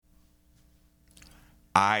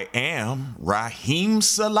I am Raheem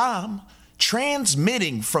Salam,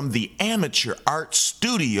 transmitting from the Amateur Art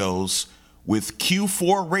Studios with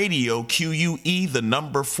Q4 Radio, QUE, the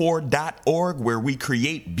number 4.org, where we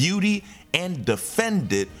create beauty and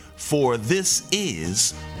defend it, for this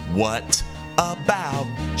is What About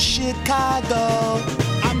Chicago?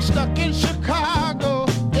 I'm stuck in Chicago,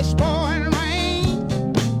 it's pouring rain.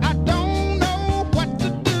 I don't know what to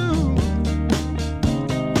do.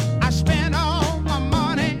 I spent all my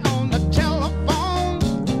money on the telephone,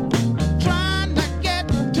 trying to get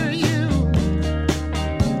to you.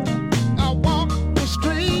 I walk the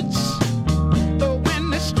streets, the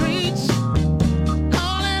windy streets,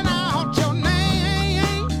 calling out your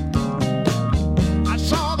name. I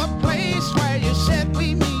saw the place where you said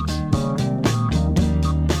we meet,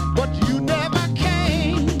 but you never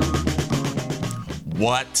came.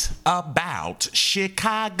 What About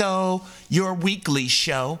Chicago? Your weekly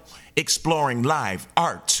show exploring live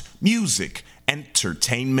art, music,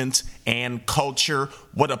 entertainment, and culture.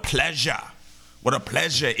 What a pleasure. What a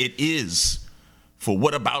pleasure it is for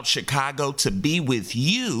What About Chicago to be with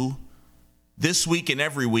you this week and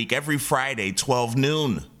every Friday, 12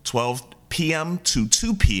 noon, 12 p.m. to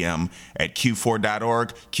 2 p.m. at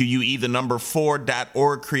Q4.org, QUE, the number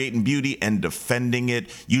 4.org, creating beauty and defending it.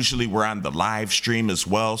 Usually we're on the live stream as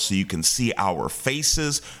well, so you can see our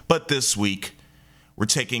faces. But this week, we're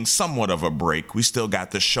taking somewhat of a break. We still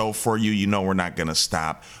got the show for you. You know we're not going to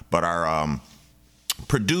stop. But our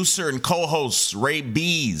producer and co-hosts, Ray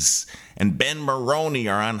Bees and Ben Maroney,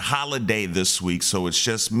 are on holiday this week, so it's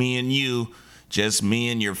just me and you, just me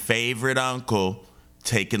and your favorite uncle,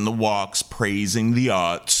 taking the walks, praising the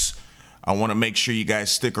arts. I want to make sure you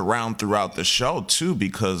guys stick around throughout the show, too,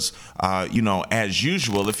 because, as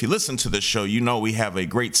usual, if you listen to the show, you know we have a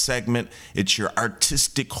great segment. It's your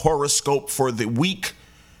artistic horoscope for the week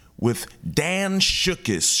with Dan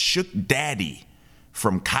Shookis, Shook Daddy,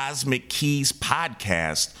 from Cosmic Keys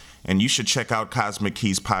Podcast. And you should check out Cosmic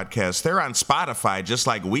Keys Podcast. They're on Spotify, just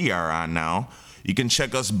like we are on now. You can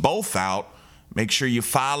check us both out. Make sure you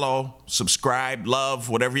follow, subscribe, love,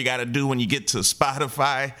 whatever you got to do when you get to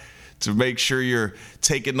Spotify to make sure you're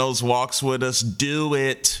taking those walks with us. Do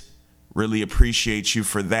it. Really appreciate you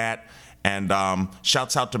for that. And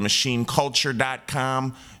shouts out to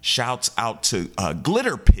machineculture.com. Shouts out to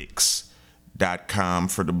glitterpics.com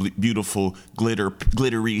for the beautiful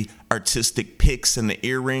glittery artistic pics and the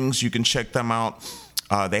earrings. You can check them out.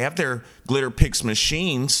 They have their Glitter Picks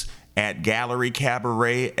machines at Gallery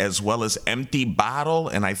Cabaret, as well as Empty Bottle,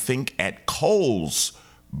 and I think at Cole's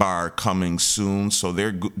Bar coming soon. So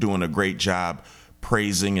they're doing a great job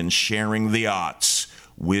praising and sharing the arts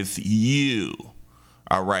with you.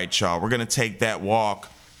 All right, y'all, we're going to take that walk.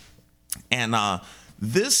 And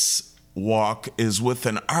this walk is with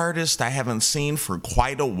an artist I haven't seen for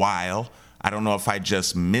quite a while. I don't know if I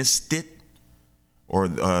just missed it, or,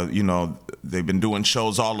 they've been doing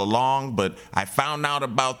shows all along, but I found out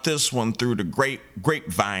about this one through the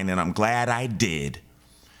grapevine, and I'm glad I did.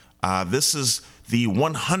 This is the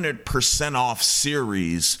 100% Off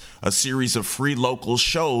series, a series of free local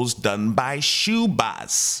shows done by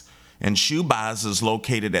Shoebaz. And Shoebaz is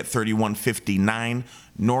located at 3159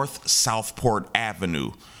 North Southport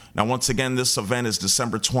Avenue. Now, once again, this event is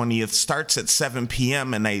December 20th, starts at 7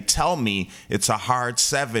 p.m., and they tell me it's a hard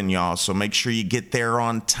 7, y'all, so make sure you get there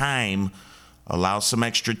on time. Allow some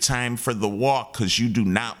extra time for the walk, because you do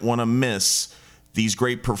not want to miss these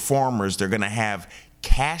great performers. They're going to have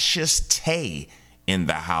Cassius Tay in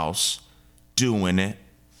the house doing it.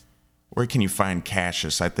 Where can you find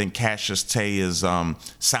Cassius? I think Cassius Tay is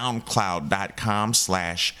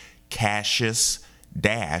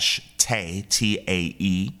soundcloud.com/Cassius-Tay,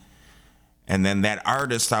 T-A-E. And then that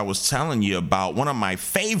artist I was telling you about, one of my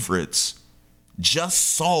favorites,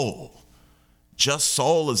 Just Soul. Just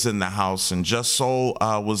Soul is in the house, and Just Soul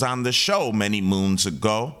was on the show many moons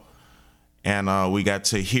ago. And we got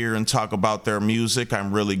to hear and talk about their music.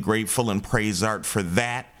 I'm really grateful and praise art for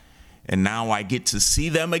that. And now I get to see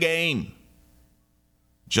them again.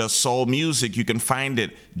 Just Soul Music, you can find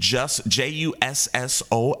it, Jussol,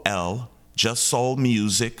 Just Soul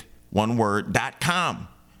Music, one word, .com.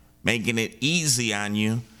 Making it easy on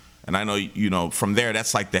you. And I know, from there,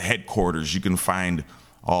 that's like the headquarters. You can find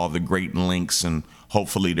all the great links, and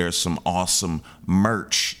hopefully there's some awesome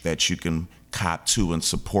merch that you can cop to and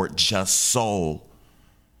support Just Soul.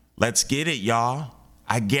 Let's get it, y'all.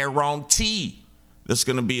 I guarantee this is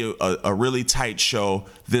going to be a really tight show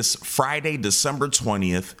this Friday, December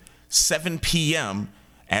 20th, 7 p.m.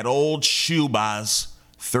 at Old Shoebaz,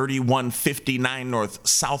 3159 North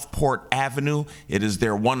Southport Avenue. It is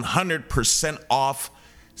their 100% off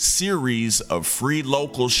series of free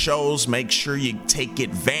local shows. Make sure you take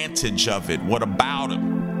advantage of it. What about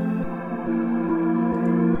them?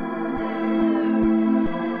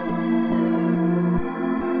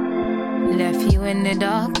 Left you in the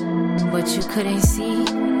dark, but you couldn't see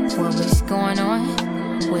what was going on.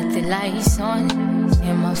 With the lights on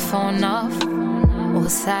and my phone off, all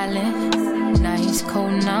silent. Now it's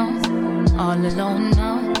cold now, all alone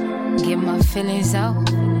now. Get my feelings out,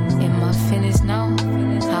 and my feelings now.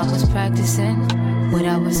 I was practicing what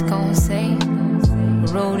I was gonna say.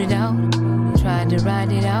 Wrote it out, tried to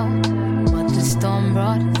write it out, but the storm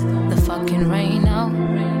brought the fucking rain out.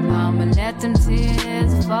 I'ma let them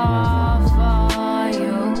tears fall for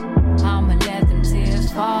you. I'ma let them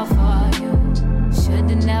tears fall for you.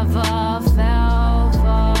 Should've never fell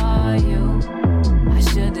for you. I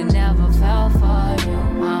should've never fell for you.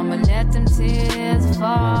 I'ma let them tears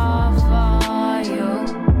fall for you.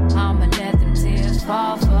 I'ma let them tears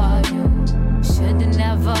fall for you. Should've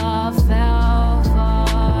never fell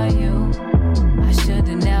for you. I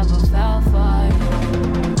should've never fell for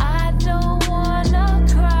you. I don't wanna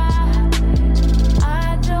cry.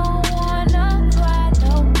 I don't wanna cry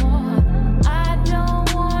no more. I don't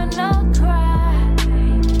wanna cry.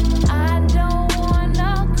 I don't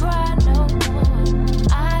wanna cry no more.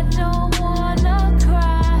 I don't wanna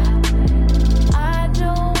cry. I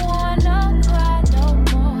don't wanna cry no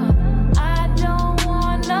more. I don't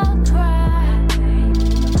wanna cry.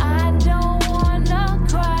 I don't wanna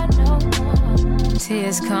cry no more.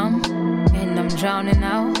 Tears come and I'm drowning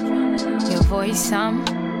out. Your voice, I'm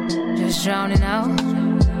just drowning out.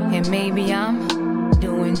 And maybe I'm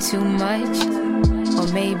doing too much, or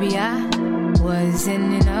maybe I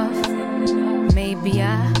wasn't enough. Maybe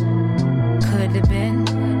I could have been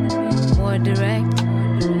more direct,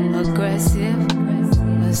 aggressive,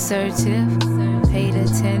 assertive, paid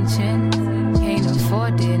attention. Can't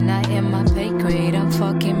afford it, not in my pay grade. I'm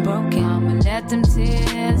fucking broken. I'ma let them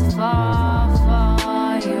tears fall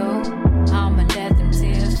for you. I'ma let them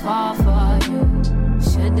tears fall for you.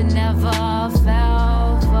 Should've never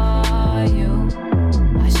fell for you.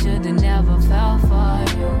 I should've never fell for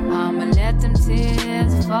you. I'ma let them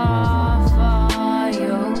tears fall for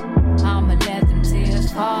you. I'ma let them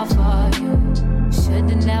tears fall for you.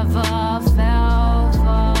 Should've never fell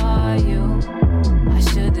for you. I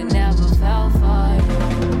should've never fell for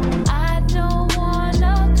you. I don't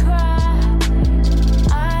wanna cry.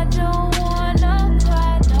 I don't wanna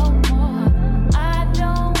cry no more. I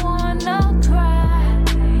don't wanna cry.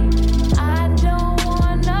 I don't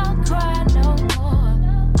wanna cry no more.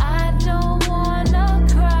 I don't wanna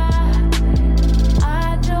cry.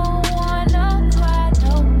 I don't wanna cry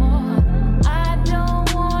no more. I don't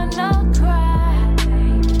wanna cry.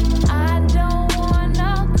 I don't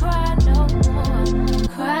wanna cry no more.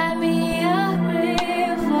 Cry me a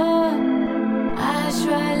river. I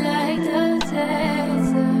try like the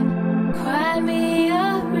desert. Cry me a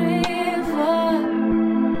river.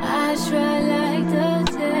 I try like the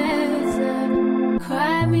desert.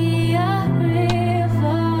 Cry me a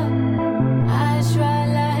river. I try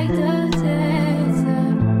like the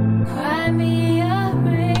desert. Cry me a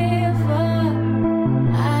river.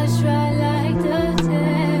 I try like the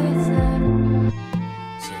desert.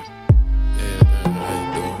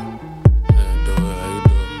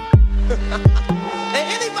 And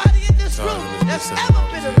anybody in this room that's ever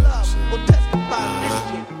been in love will testify to this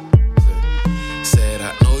shit. Said I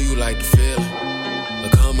know you like the feeling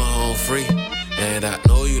of coming home free, and I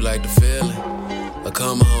know you like the feeling of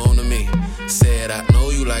coming home to me. Said I know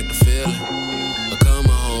you like the feeling of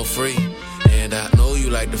coming home free, and I know you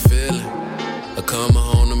like the feeling of coming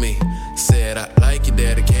home to me. Said I like you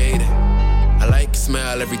dedicated. I like your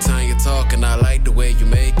smile every time you talk, and I like the way you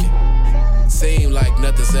make it seem like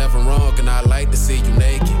nothing's ever wrong, and I like to see you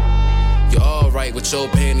naked. You're alright with your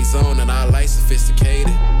panties on, and I like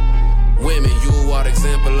sophisticated women. You are the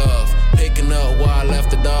example of picking up where I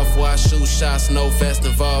left it off, where I shoot shots, no vest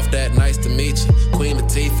involved. That nice to meet you, Queen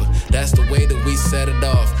Latifah. That's the way that we set it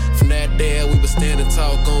off. From that day we would stand and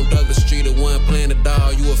talk on Douglas Street at one playing the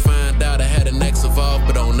doll. You would find out I had an ex involved,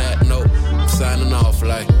 but on that note, I'm signing off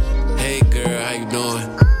like, hey girl, how you doing?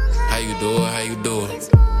 How you doing? How you doing?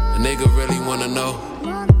 A nigga really wanna know.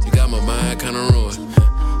 You got my mind kinda ruined.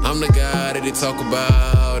 I'm the guy that they talk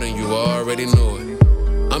about, and you already know it.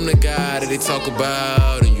 I'm the guy that they talk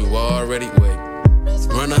about, and you already wait.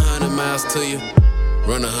 Run 100 miles to you,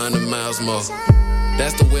 run 100 miles more.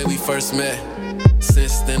 That's the way we first met.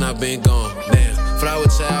 Since then I've been gone. Damn, flower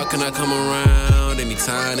child, can I come around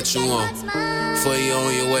anytime that you want? Before you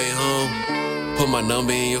on your way home, put my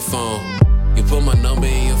number in your phone. You put my number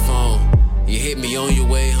in your phone. You hit me on your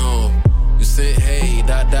way home. You sent hey,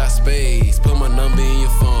 space, put my number in your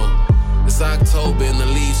phone. It's October and the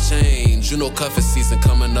leaves change. You know cuffing season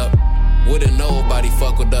coming up. Wouldn't nobody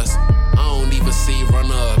fuck with us. I don't even see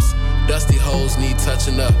run-ups. Dusty hoes need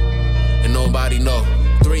touching up, and nobody know.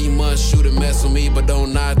 3 months you to mess with me, but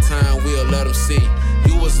don't nod time, we'll let them see.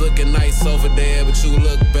 You was looking nice over there, but you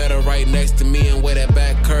look better right next to me. And where that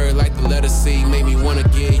back curve like the letter C made me wanna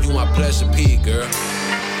give you my pleasure P, girl.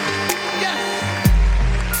 Yes,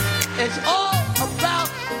 it's all about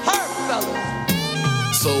her,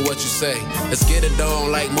 fellas. So what you say? Let's get it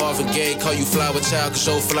on like Marvin Gaye. Call you Flower Child, cause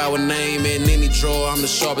your flower name in any drawer. I'm the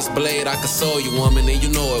sharpest blade, I console you, woman, and you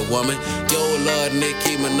know it, woman. Yo, Lord,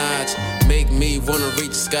 Nicki Minaj, make me wanna reach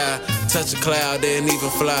the sky. Touch a cloud, then even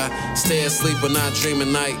fly. Stay asleep but not dream at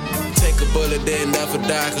night. Take a bullet, then never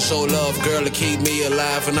die. Cause your love, girl, to keep me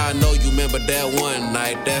alive. And I know you remember that one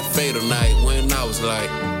night, that fatal night, when I was like,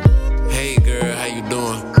 hey girl, how you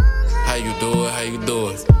doing? How you do it, how you do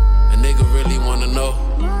it? A nigga really wanna know.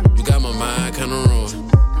 You got my mind kinda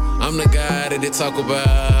ruined. I'm the guy that they talk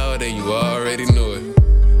about, and you already knew it.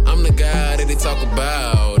 I'm the guy that they talk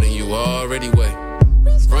about, and you already wait.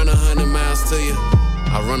 Run 100 miles to you,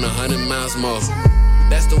 I run 100 miles more.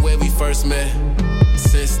 That's the way we first met.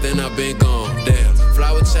 Since then I've been gone. Damn,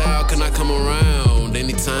 Flower Child, can I come around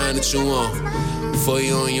anytime that you want? Before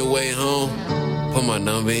you on your way home, put my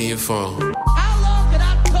number in your phone. How long can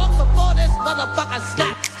I talk before this motherfucker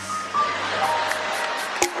snaps?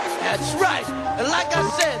 That's right. And like I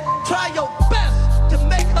said, try your best to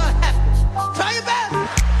make her happy. Try your best.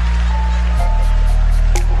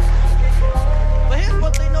 But here's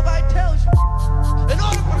one thing nobody tells you. In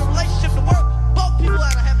order for the relationship to work, both people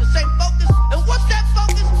gotta have the same focus. And what's that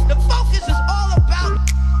focus? The focus is all about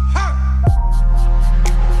her.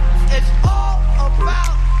 It's all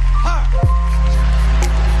about her.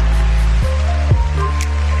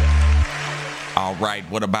 All right,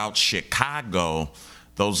 what about Chicago?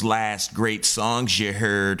 Those last great songs you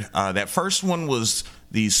heard. That first one was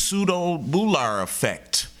the Pseudo Bular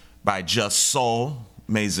Effect by Just Soul.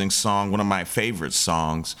 Amazing song, one of my favorite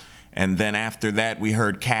songs. And then after that, we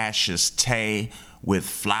heard Cassius Tay with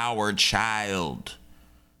Flower Child.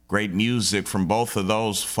 Great music from both of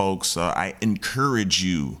those folks. I encourage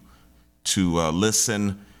you to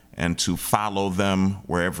listen and to follow them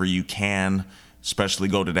wherever you can, especially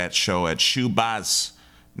go to that show at Shoebaz.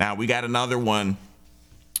 Now, we got another one.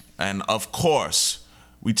 And of course,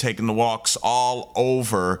 we taking the walks all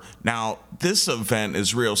over. Now, this event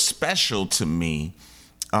is real special to me.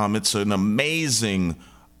 It's an amazing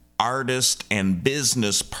artist and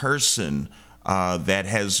business person that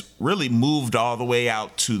has really moved all the way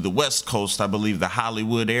out to the West Coast, I believe the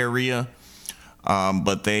Hollywood area.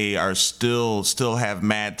 But they are still have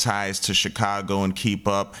mad ties to Chicago and keep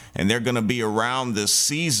up. And they're going to be around this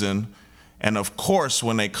season. And of course,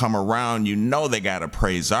 when they come around, you know they got to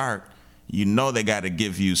praise art. You know they got to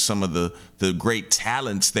give you some of the great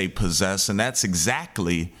talents they possess. And that's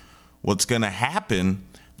exactly what's going to happen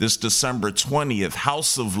this December 20th.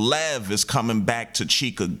 House of Lev is coming back to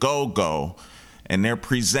Chicago. And they're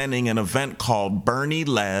presenting an event called Bernie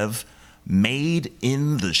Lev Made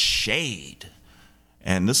in the Shade.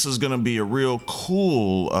 And this is going to be a real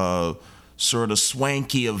cool sort of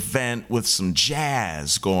swanky event with some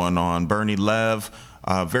jazz going on. Bernie Lev,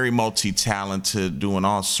 very multi-talented, doing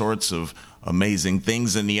all sorts of amazing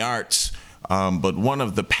things in the arts. But one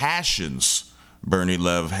of the passions Bernie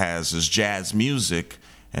Lev has is jazz music,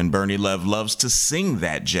 and Bernie Lev loves to sing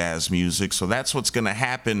that jazz music. So that's what's going to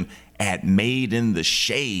happen at Made in the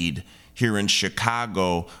Shade here in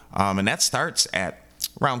Chicago. And that starts at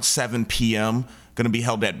around 7 p.m. Going to be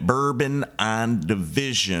held at Bourbon on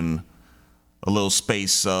Division, a little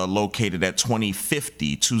space located at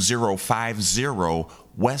 2050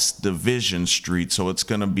 West Division Street. So it's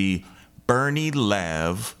going to be Bernie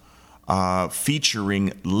Lev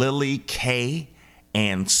featuring Lily K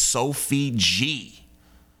and Sophie G.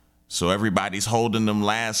 So everybody's holding them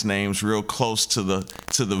last names real close to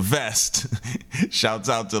the vest. Shouts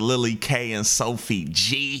out to Lily K and Sophie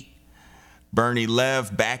G. Bernie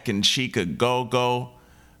Lev back in Chicago,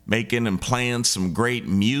 making and playing some great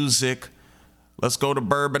music. Let's go to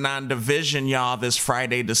Bourbon on Division, y'all, this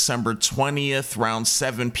Friday, December 20th, around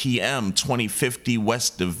 7 p.m., 2050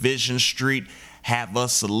 West Division Street. Have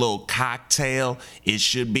us a little cocktail. It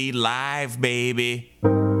should be live, baby.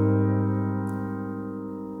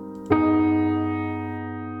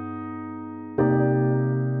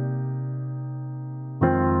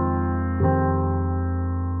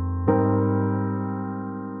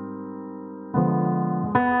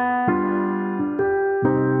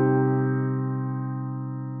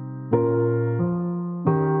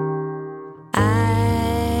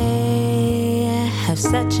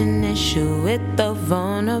 such an issue with the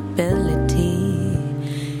vulnerability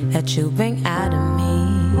that you bring out of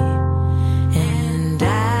me. And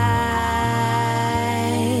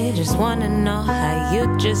I just wanna know how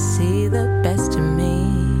you just see the best in me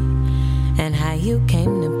and how you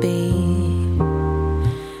came to be.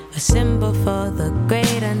 A symbol for the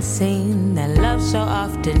great unseen that love so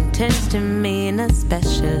often tends to mean,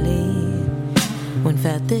 especially when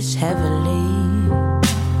felt this heavily.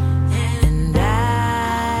 And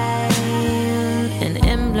I'm an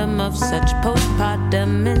emblem of such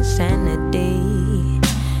postpartum insanity,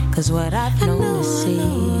 'cause what I've known to see,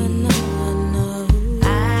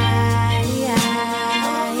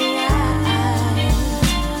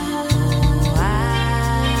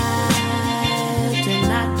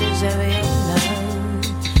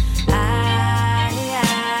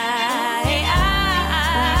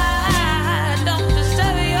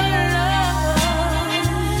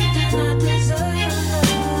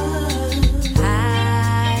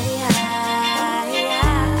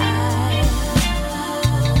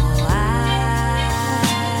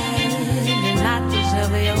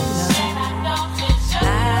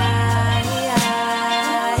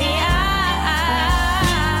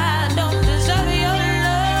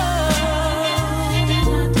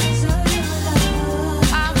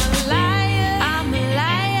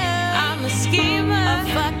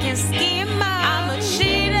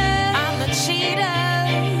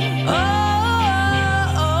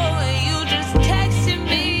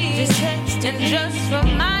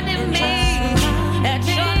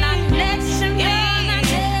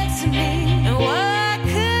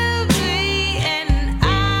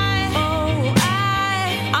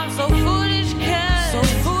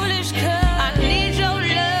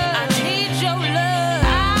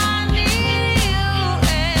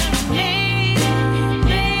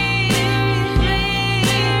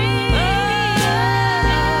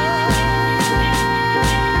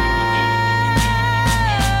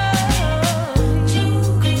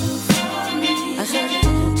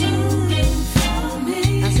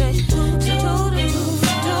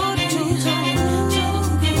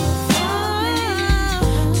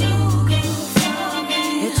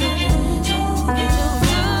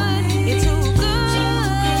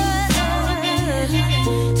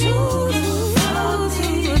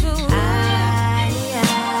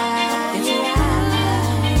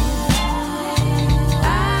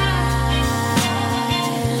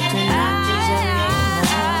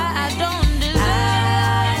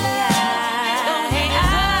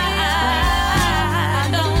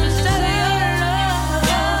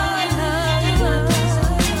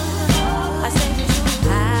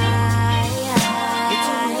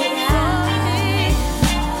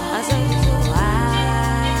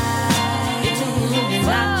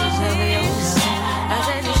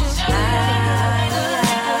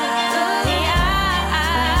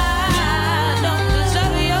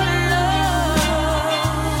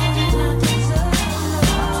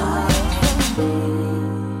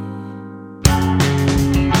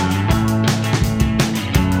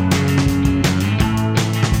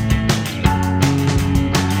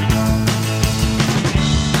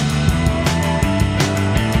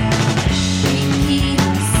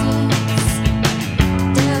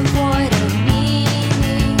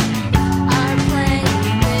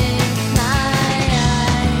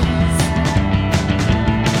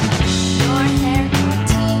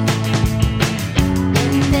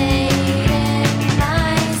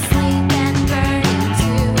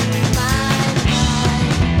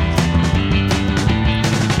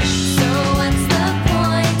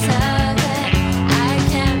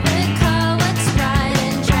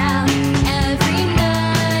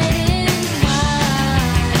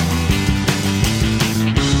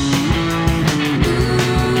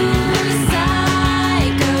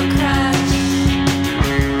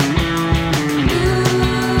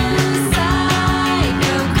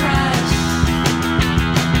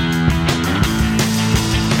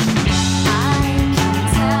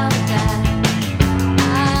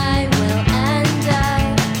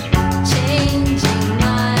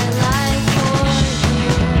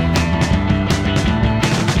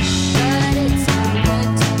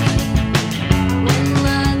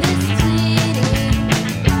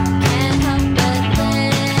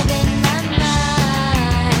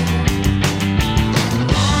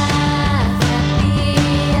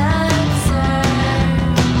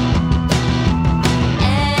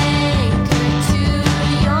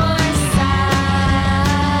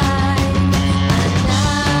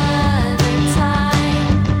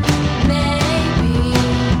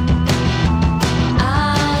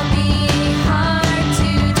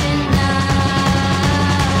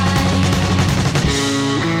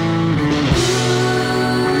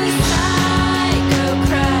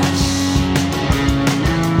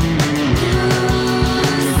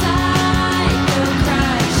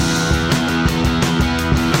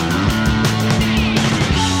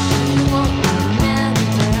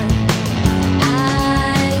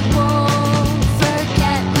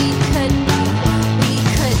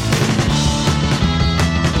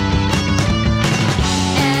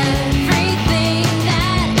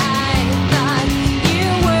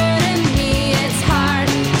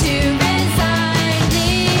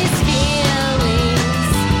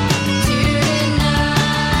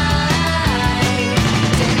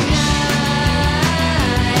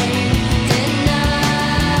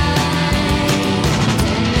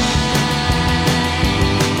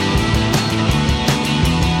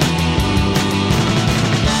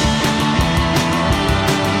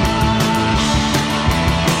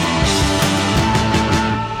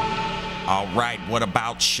 All right, what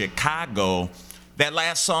about Chicago? That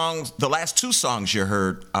last song, the last two songs you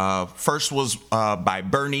heard, first was by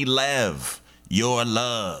Bernie Lev, Your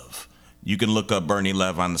Love. You can look up Bernie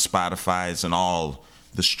Lev on the Spotifys and all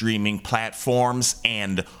the streaming platforms.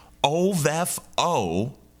 And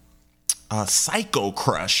OVFO, Psycho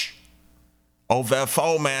Crush.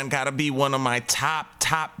 OVFO, man, gotta be one of my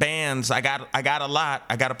top bands. I got a lot.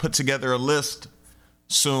 I gotta put together a list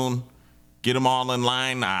soon. Get them all in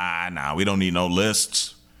line. Nah, we don't need no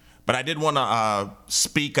lists. But I did want to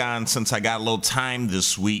speak on, since I got a little time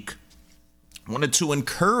this week, I wanted to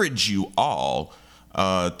encourage you all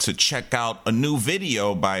to check out a new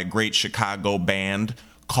video by a great Chicago band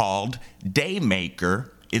called Daymaker.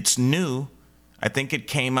 It's new. I think it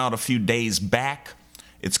came out a few days back.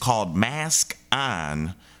 It's called Mask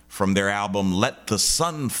On, from their album Let the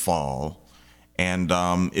Sun Fall. And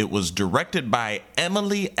it was directed by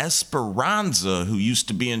Emily Esperanza, who used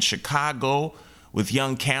to be in Chicago with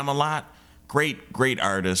Young Camelot. Great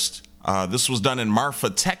artist. This was done in Marfa,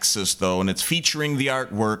 Texas, though, and it's featuring the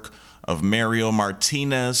artwork of Mario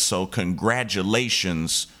Martinez. So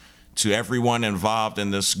congratulations to everyone involved in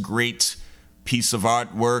this great piece of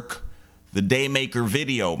artwork. The Daymaker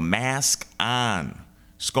video, Mask On.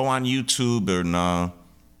 Just go on YouTube and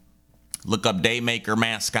look up Daymaker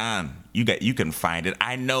Mask On. You can find it.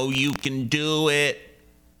 I know you can do it.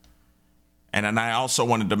 And then I also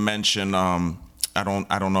wanted to mention, I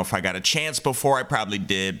don't know if I got a chance before. I probably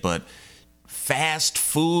did, but Fast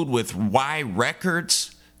Food with Y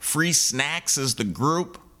Records. Free Snacks is the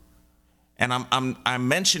group. And I'm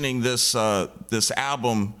mentioning this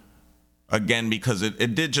album again because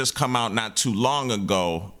it did just come out not too long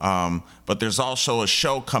ago. But there's also a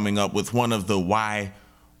show coming up with one of the Y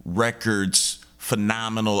Records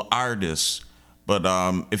phenomenal artists. But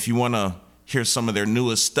if you want to hear some of their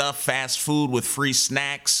newest stuff, Fast Food with Free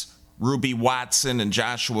Snacks, Ruby Watson and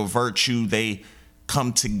Joshua Virtue, they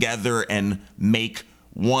come together and make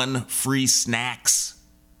one Free Snacks.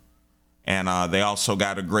 And they also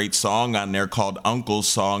got a great song on there called Uncle's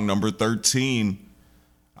Song number 13.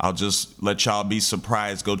 I'll just let y'all be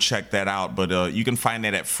surprised. Go check that out. But you can find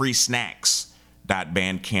that at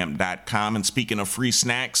freesnacks.bandcamp.com. And speaking of free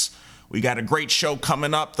snacks, we got a great show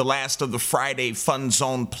coming up, the last of the Friday Fun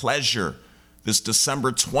Zone Pleasure, this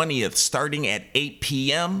December 20th, starting at 8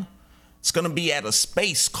 p.m. It's going to be at a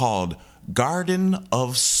space called Garden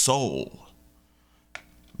of Soul.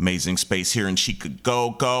 Amazing space here in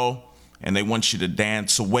Chicago. And they want you to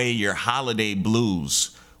dance away your holiday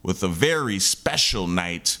blues with a very special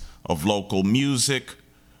night of local music.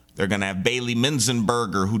 They're going to have Bailey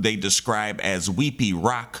Minzenberger, who they describe as weepy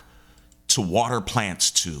rock to water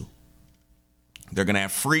plants to. They're going to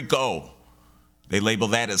have Freako. They label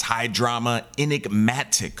that as high drama,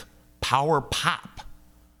 enigmatic, power pop.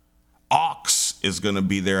 Aux is going to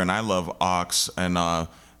be there, and I love Aux. And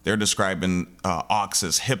they're describing Aux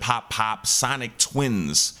as hip-hop pop, sonic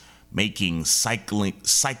twins making cyclic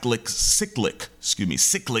sins.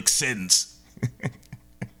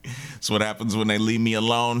 That's what happens when they leave me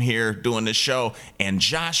alone here doing the show. And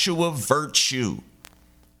Joshua Virtue,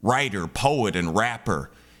 writer, poet, and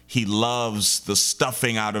rapper. He loves the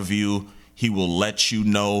stuffing out of you. He will let you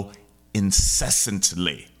know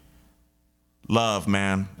incessantly. Love,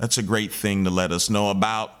 man. That's a great thing to let us know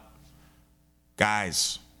about.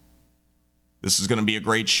 Guys, this is going to be a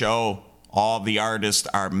great show. All the artists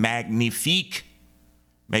are magnifique.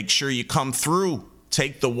 Make sure you come through.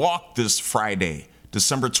 Take the walk this Friday,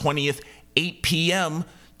 December 20th, 8 p.m.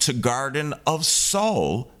 to Garden of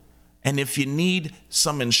Soul. And if you need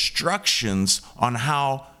some instructions on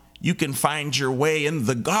how you can find your way in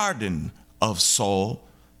the Garden of Soul,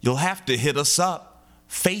 you'll have to hit us up,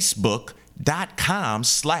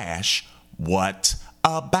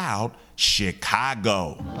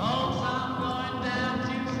 facebook.com/whataboutchicago.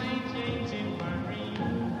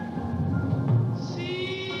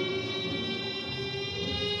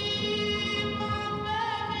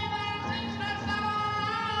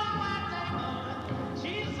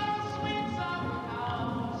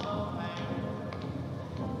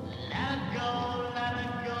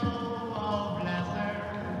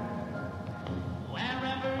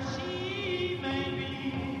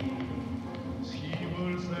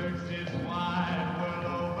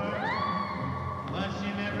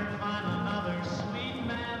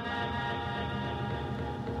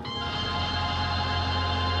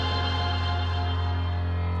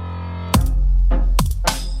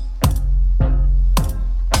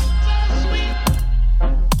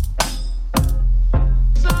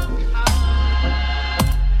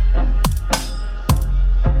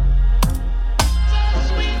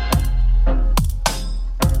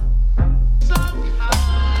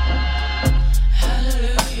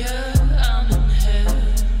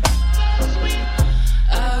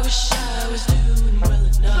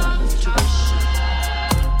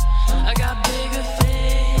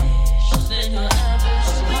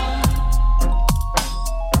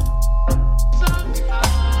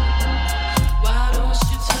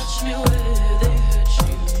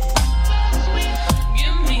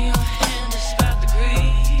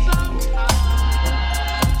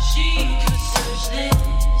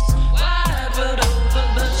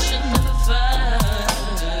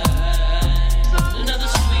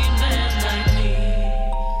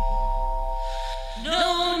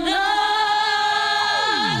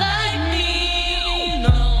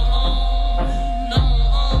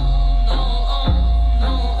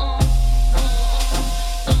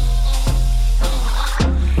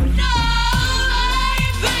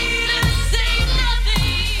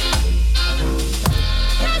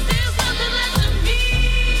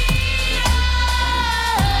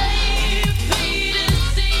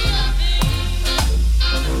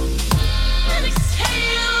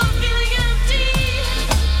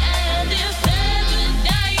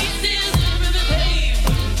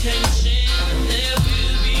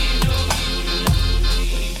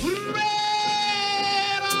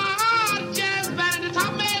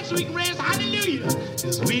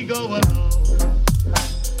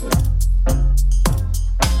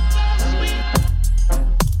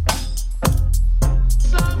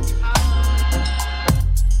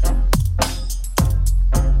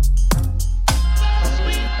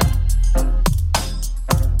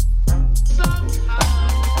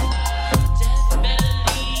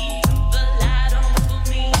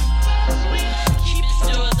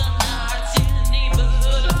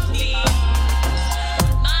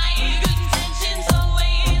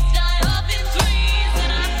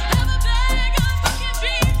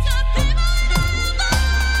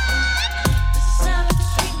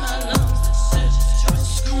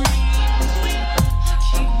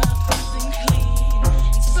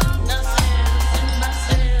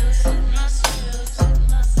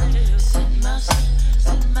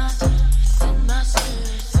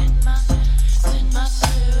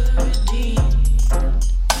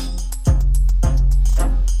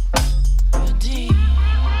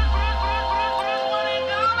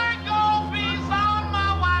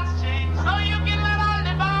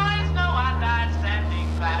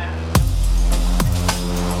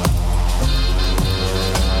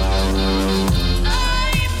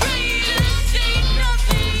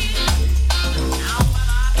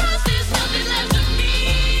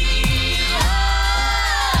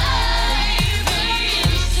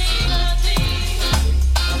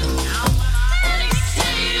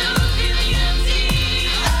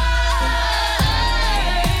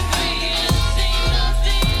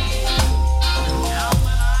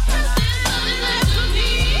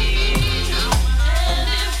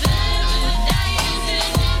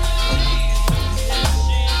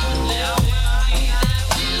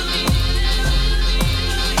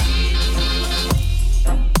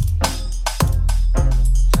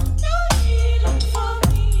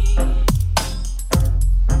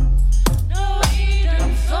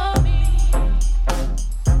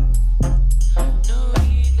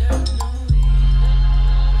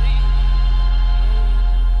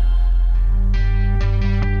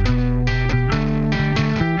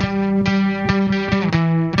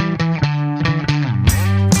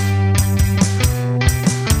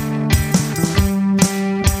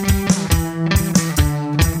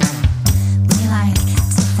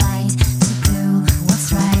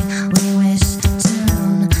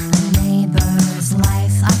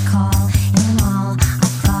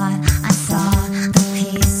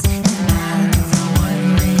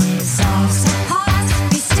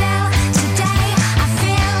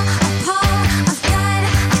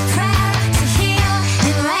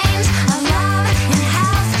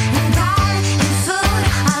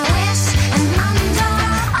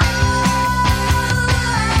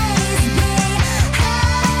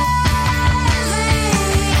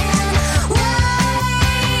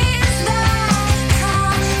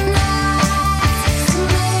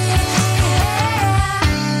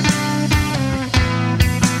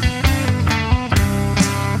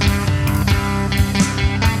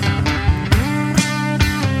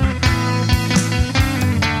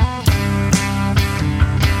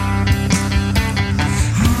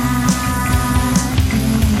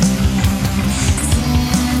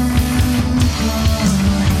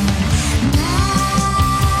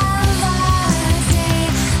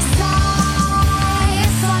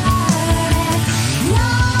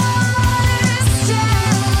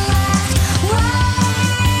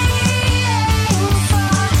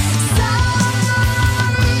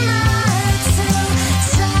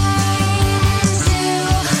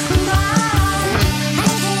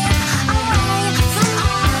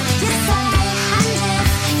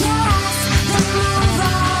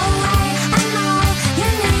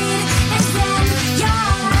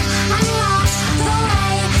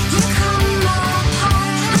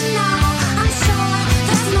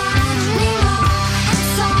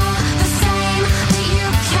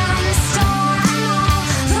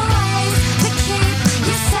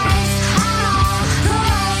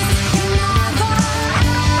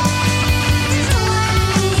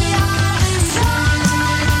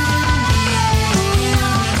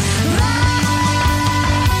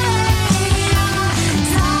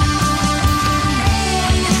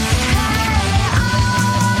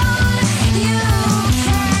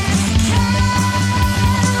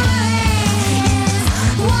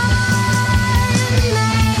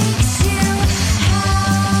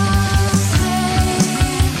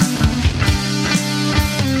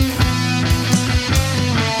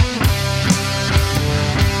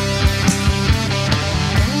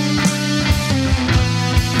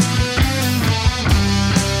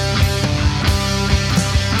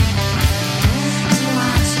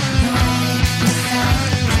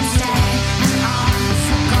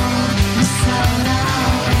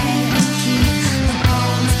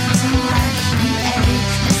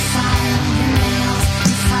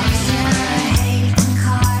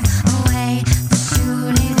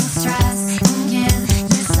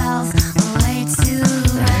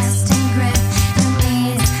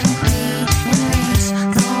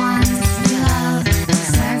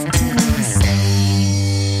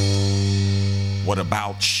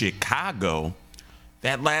 Chicago.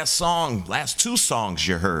 That last two songs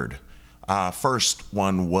you heard. First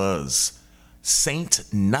one was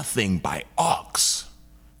Saint Nothing by Aux.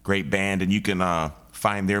 Great band, and you can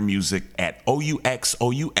find their music at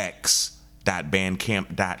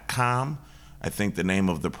ouxoux.bandcamp.com. I think the name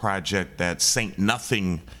of the project that Saint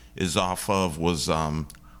Nothing is off of was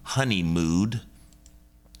Honeymood.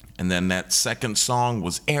 And then that second song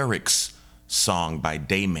was Eric's song by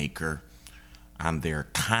Daymaker on their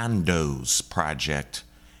Condos project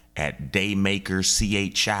at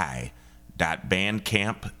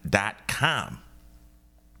daymakerchi.bandcamp.com.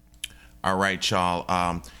 All right,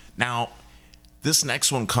 y'all. Now, this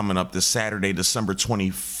next one coming up this Saturday, December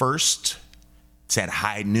 21st, it's at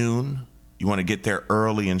high noon. You want to get there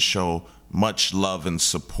early and show much love and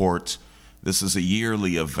support. This is a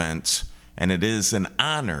yearly event, and it is in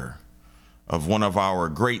honor of one of our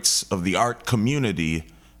greats of the art community,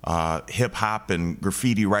 hip-hop and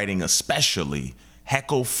graffiti writing especially,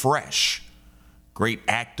 Heckle Fresh, great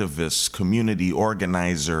activist, community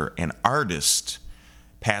organizer, and artist,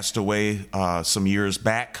 passed away some years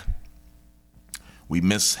back. We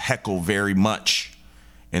miss Heckle very much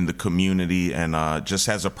in the community, and just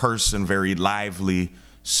as a person, very lively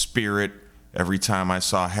spirit. Every time I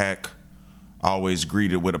saw Heck, always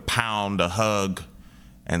greeted with a pound, a hug,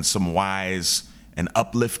 and some wise and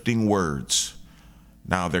uplifting words.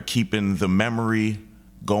 Now they're keeping the memory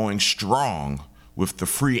going strong with the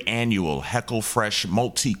free annual Heckle Fresh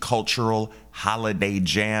Multicultural Holiday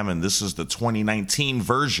Jam, and this is the 2019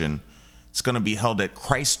 version. It's going to be held at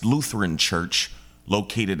Christ Lutheran Church,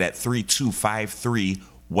 located at 3253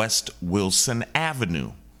 West Wilson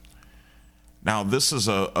Avenue. Now, this is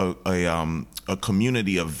a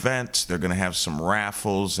community event. They're going to have some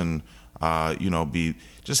raffles and, be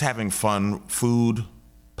just having fun, food,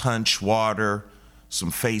 punch, water,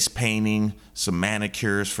 some face painting, some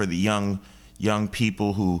manicures for the young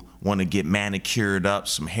people who want to get manicured up,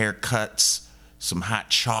 some haircuts, some hot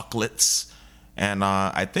chocolates. And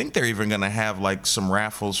I think they're even going to have like some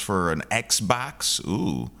raffles for an Xbox.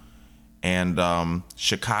 Ooh. And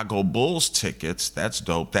Chicago Bulls tickets. That's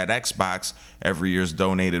dope. That Xbox every year is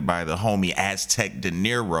donated by the homie Aztec De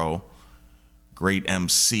Niro, great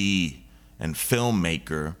MC and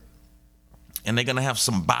filmmaker. And they're going to have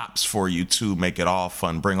some bops for you, too, make it all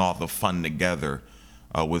fun, bring all the fun together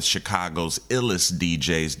with Chicago's illest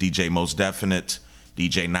DJs, DJ Most Definite,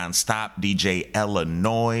 DJ Nonstop, DJ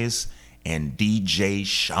Illinois, and DJ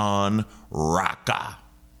Sean Rocca.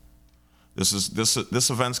 This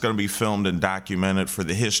event's going to be filmed and documented for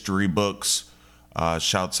the history books.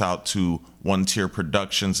 Shouts out to One Tier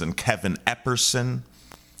Productions and Kevin Epperson.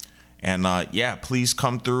 And please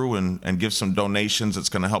come through and give some donations. It's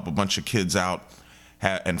going to help a bunch of kids out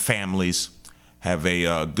and families have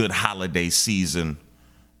a good holiday season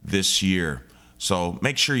this year. So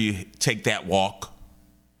make sure you take that walk.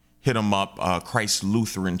 Hit them up, Christ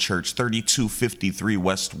Lutheran Church, 3253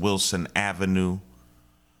 West Wilson Avenue.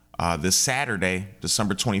 This Saturday,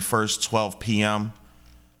 December 21st, 12 p.m.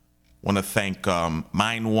 Want to thank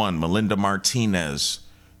Mine One, Melinda Martinez,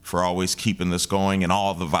 for always keeping this going, and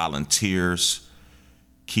all the volunteers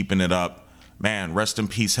keeping it up. Man, rest in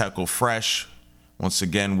peace, Heckle Fresh. Once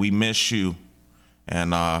again, we miss you.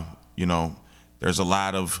 And, there's a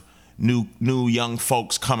lot of new young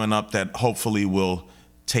folks coming up that hopefully will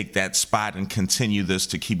take that spot and continue this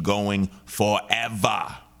to keep going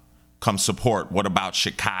forever. Come support. What about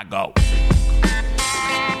Chicago?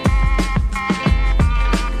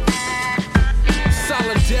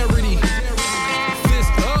 Solidarity.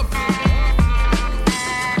 Fist up.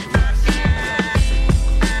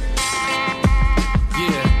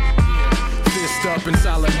 Yeah. Fist up in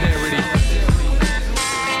solidarity.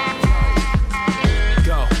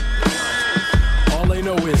 Go. All they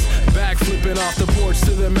know is back flipping off the porch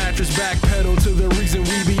to the mattress, back pedal to the reason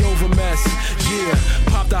we be over mess. Yeah,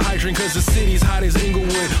 pop the hydrant cause the city's hot as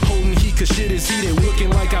Inglewood. Holding heat cause shit is heated, looking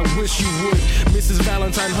like I wish you would. Mrs.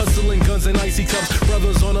 Valentine hustling guns and icy cups.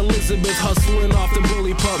 Brothers on Elizabeth hustling off the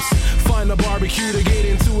bully pups. Find a barbecue to get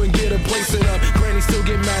into and get a place it up. Granny still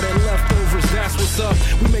get mad at leftovers, that's what's up.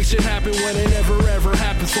 We make shit happen when it never ever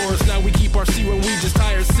happens for us. Now we keep our seat when we just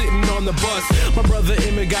tired sitting on the bus. My brother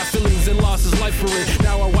Emmett got feelings and lost his life for it.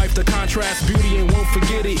 Now I wipe the contrast beauty and won't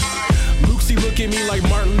forget it. Lucy look at me like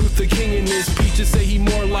Martin Luther King in this. Peaches say he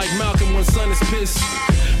more like Malcolm when son is pissed.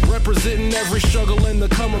 Representing every struggle and the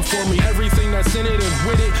come up for me. Everything that's in it and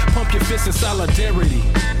with it. Pump your fists in solidarity.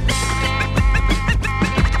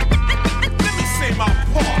 Let me say my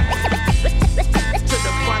part. To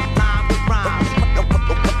the front line with rhymes.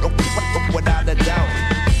 Without a doubt.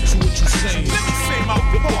 To what you saying. Let me say my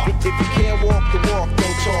part. If you can't walk the walk,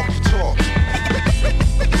 don't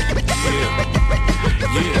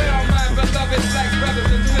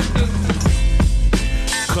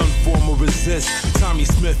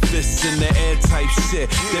fists in the air type shit.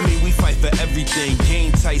 That mean we fight for everything.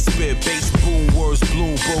 Game type spit, bass boom, words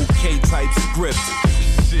bloom, bouquet type script.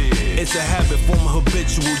 It's a habit, form a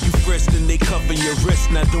habitual. You frisk and they cuffing your wrist.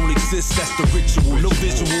 Now don't exist, that's the ritual. No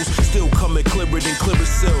visuals, still coming clearer than clear as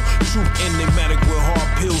seal. Truth enigmatic with hard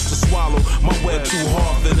pills to swallow. My web too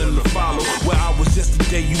hard for them to follow. Where I was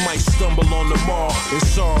yesterday, you might stumble on tomorrow. And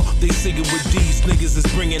sorrow, they singing with these niggas is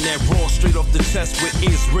bringing that raw straight off the chest with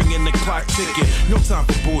ears ringing the clock ticking. No time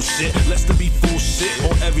for bullshit, let's to be full shit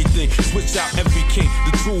on everything. Switch out every king,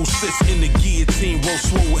 the tool sits in the guillotine. Roll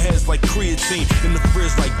swole heads like creatine in the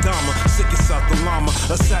frizz like Dama, sick as South the Llama.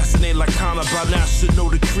 Assassinate like Connor, by now should know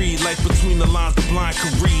the creed. Life between the lines, the blind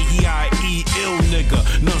can read. E.I.E. ill nigga,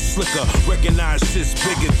 none slicker. Recognize shit's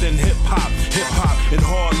bigger than hip-hop. Hip-hop and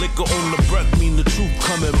hard liquor on the breath mean the truth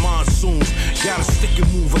coming monsoons. Gotta stick and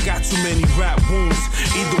move, I got too many rap wounds.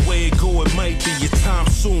 Either way it go, it might be your time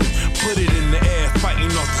soon. Put it in the air,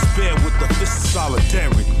 fighting off despair with the fist of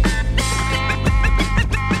solidarity.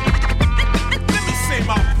 Let me say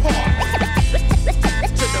my part.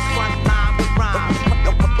 To the front line with rhyme.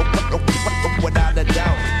 Without a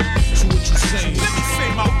doubt. So what you saying? Let me say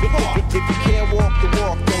my part. If you can't walk the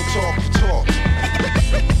walk, don't talk the talk.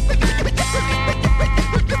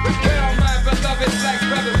 Well, my beloved black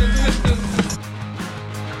brothers and sisters.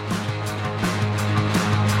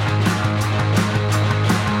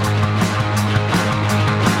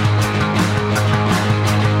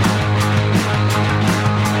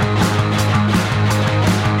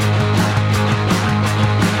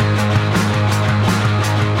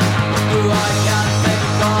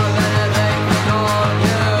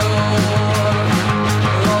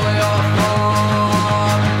 All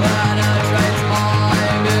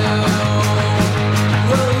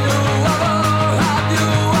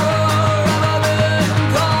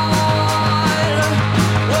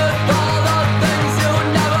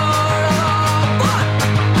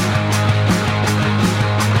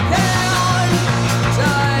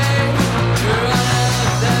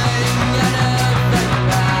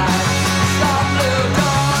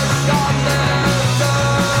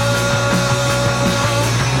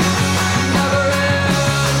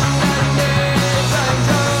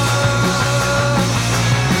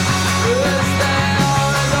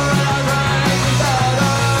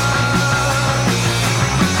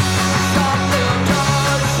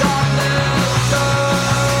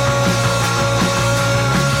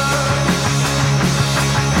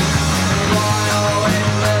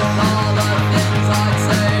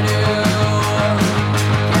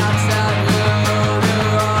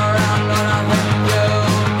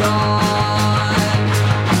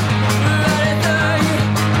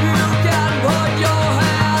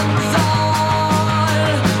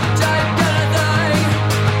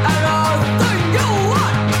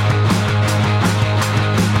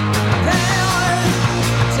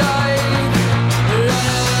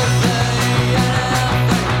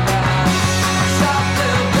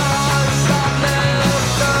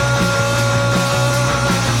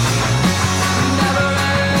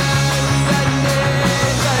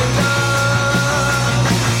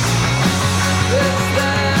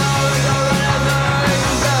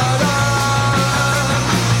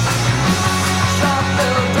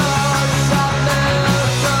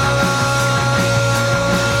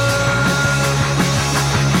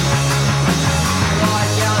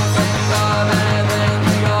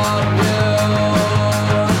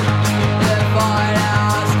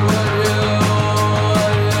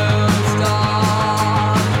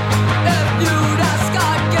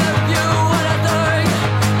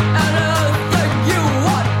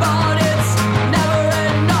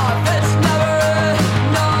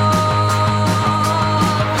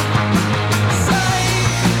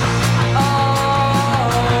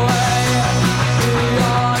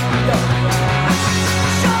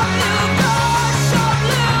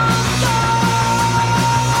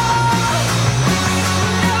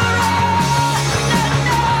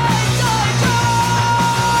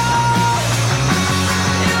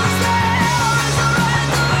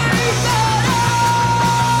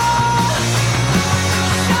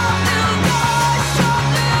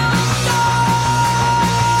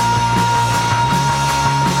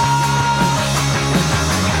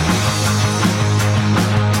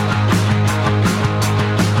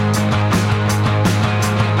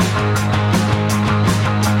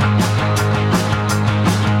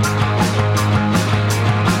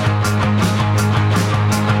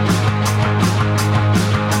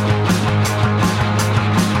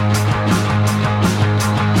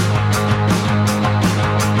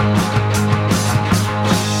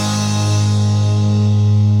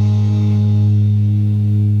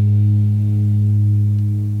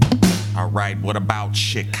All right, what about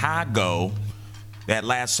Chicago? That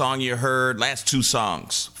last song you heard, last two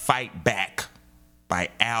songs, Fight Back by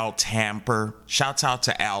Al Tamper. Shouts out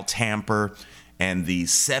to Al Tamper and the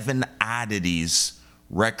Seven Oddities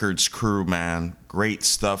Records crew, man. Great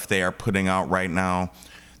stuff they are putting out right now.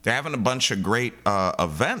 They're having a bunch of great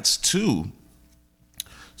events, too.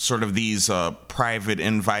 Sort of these private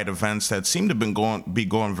invite events that seem to be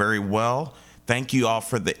going very well. Thank you all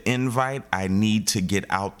for the invite. I need to get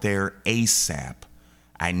out there ASAP.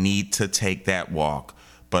 I need to take that walk.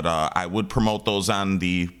 But I would promote those on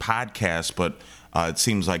the podcast, but it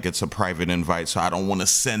seems like it's a private invite, so I don't want to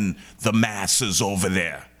send the masses over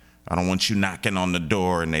there. I don't want you knocking on the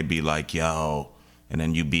door and they be like, yo, and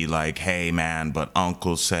then you be like, hey, man, but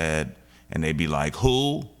Uncle said, and they be like,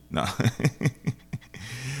 who? No.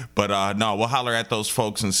 But no, we'll holler at those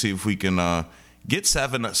folks and see if we can get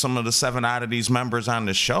some of the Seven Oddities members on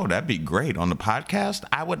the show. That'd be great on the podcast.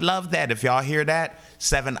 I would love that. If y'all hear that,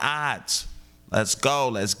 7 Odds. Let's go.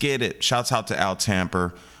 Let's get it. Shouts out to Al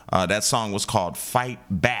Tamper. That song was called Fight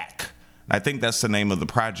Back. I think that's the name of the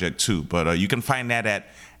project, too. But you can find that at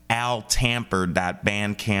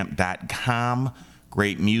altamper.bandcamp.com.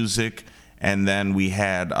 Great music. And then we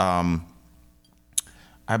had, I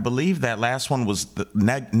believe that last one was the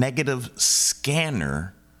Negative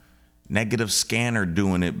Scanner. Negative Scanner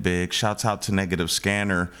doing it big. Shouts out to Negative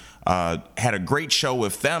Scanner. Had a great show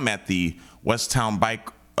with them at the Westtown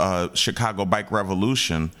Chicago Bike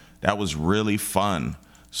Revolution. That was really fun.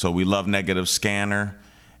 So we love Negative Scanner.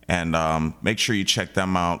 And make sure you check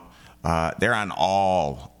them out. They're on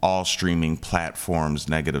all streaming platforms,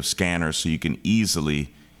 Negative Scanner, so you can easily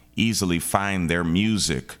find their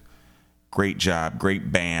music. Great job,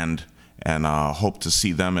 great band, and hope to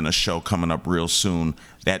see them in a show coming up real soon.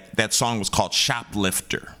 That song was called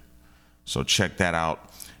Shoplifter, so check that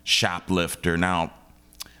out, Shoplifter. Now,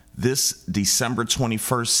 this December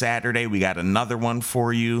 21st, Saturday, we got another one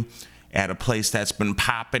for you at a place that's been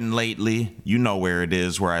popping lately. You know where it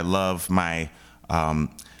is, where I love my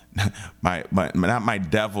not my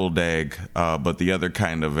deviled egg, but the other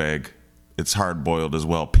kind of egg. It's hard boiled as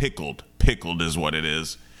well. Pickled is what it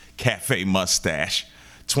is. Cafe Mustache,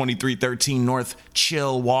 2313 North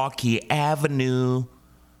Chilwaukee Avenue.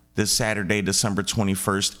 This Saturday, December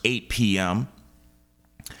 21st, 8 p.m.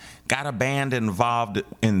 Got a band involved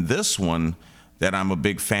in this one that I'm a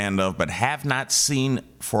big fan of, but have not seen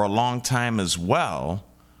for a long time as well.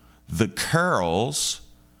 The Curls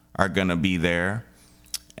are going to be there.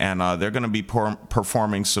 And they're going to be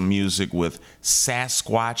performing some music with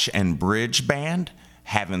Sasquatch and Bridge Band.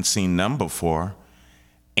 Haven't seen them before.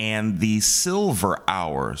 And the Silver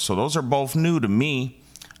Hour. So those are both new to me.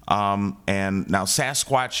 And now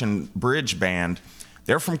Sasquatch and Bridge Band,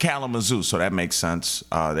 they're from Kalamazoo, so that makes sense.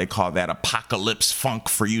 They call that apocalypse funk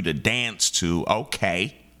for you to dance to.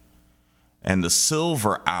 Okay. And the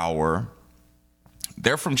Silver Hour,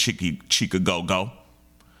 they're from Chicago.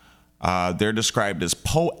 They're described as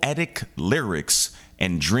poetic lyrics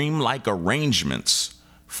and dreamlike arrangements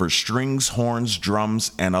for strings, horns,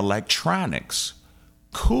 drums, and electronics.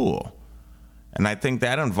 Cool. And I think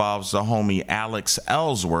that involves the homie Alex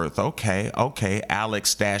Ellsworth. Okay.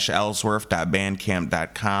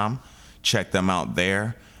 Alex-Ellsworth.bandcamp.com. Check them out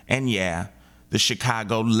there. And yeah, the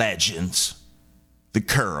Chicago legends, the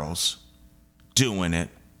Curls, doing it.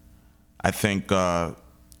 I think, I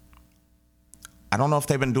don't know if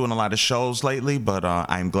they've been doing a lot of shows lately, but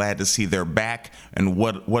I'm glad to see they're back. And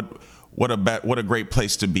what a great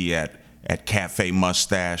place to be at Cafe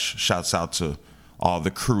Mustache. Shouts out to all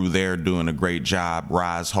the crew there doing a great job.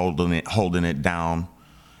 Roz holding it down.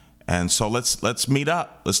 And so let's meet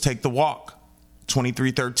up. Let's take the walk.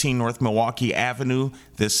 2313 North Milwaukee Avenue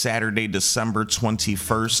this Saturday, December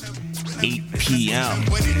 21st, 8 p.m.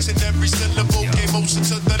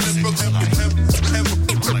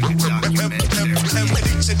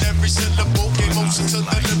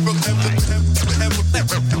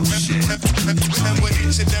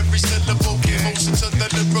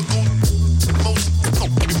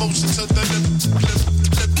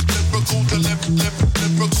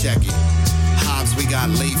 Check it. Hobbs, we got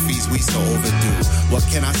late fees, we so overdue. What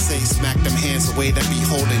can I say? Smack them hands away that be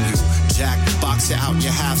holding you. Jack, box you out,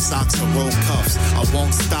 your half socks or roll cuffs. I won't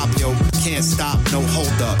stop, yo, can't stop, no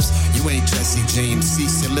hold-ups. You ain't Jesse James,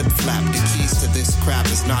 cease your lip flap. The keys to this crap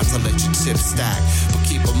is not to let your chips stack, but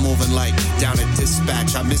keep it moving like down at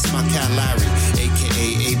dispatch. I miss my cat Larry,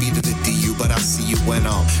 a.k.a. AB to the DU, but I'll see you when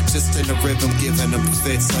I'm just in the rhythm, giving them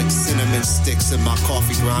fits like cinnamon sticks in my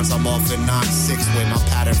coffee grounds. I'm off in 9-6 when my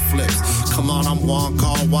pattern flips. Come on, I'm Juan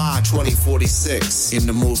Carl Y 2046. In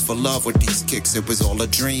the mood for love with these kicks, it was all a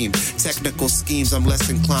dream. Technical schemes, I'm less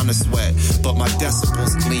inclined to sweat, but my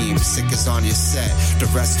decibels gleam. Sick is on your set, the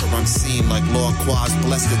rest are unseen like Lord Quaz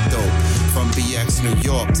blessed dope. From BX New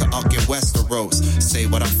York to Uck in Westeros. Say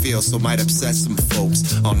what I feel, so might upset some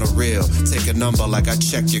folks. On the real, take a number like I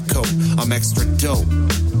check your coat. I'm extra dope,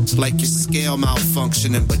 like your scale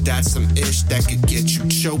malfunctioning, but that's some ish that could get you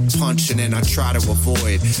choke punching. And I try to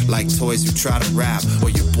avoid, like toys who try to rap, or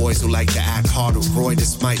your boys who like to act hard who Roy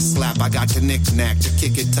this might slap. I got the knick-knack to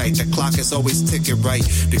kick it tight, the clock is always ticking right.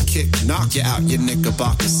 The kick knock you out, your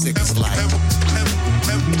knickerbocker sick is like.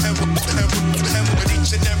 With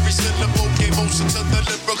each and every syllable gave motion to the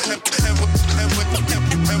lyrical.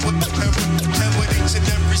 With each and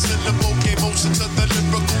every syllable gave motion to the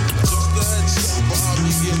lyrical.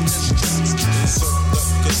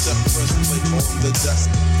 Cassette press play on the desk.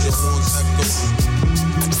 The horns echo.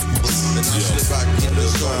 And I sit back in the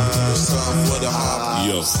sun for the hop.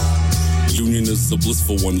 Yo. Union is a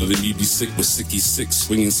blissful one, letting me be sick with sicky sick,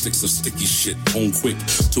 swinging sticks of sticky shit on quick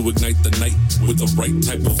to ignite the night with the right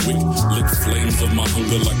type of wick. Lick flames of my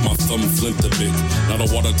hunger like my thumb flint a bit. Not a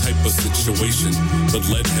water type of situation, but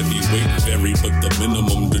lead heavy weight vary, but the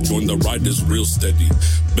minimum to join the ride is real steady.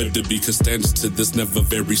 Better be Costanza to this, never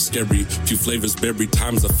very scary. Few flavors berry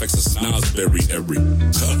times affects a snozberry every.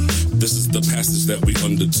 This is the passage that we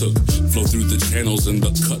undertook. Flow through the channels and the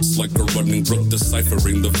cuts like a running brook.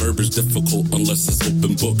 Deciphering the verb is difficult unless it's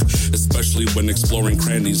open book, especially when exploring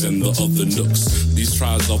crannies and the other nooks. These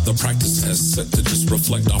tries of the practice test set to just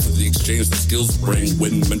reflect off of the exchange the skills bring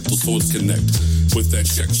when mental swords connect. With that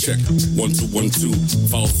check, 1, 2, 1, 2.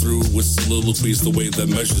 Follow through with soliloquies the way that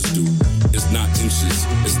measures do. It's not inches,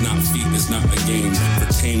 it's not feet, it's not a game.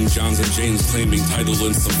 Retain Johns and James claiming title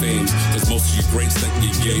and some fame. Cause most of you greats that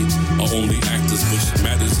get gay are only actors, which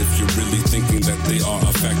matters if you're really thinking that they are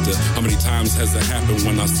a factor. How many times has it happened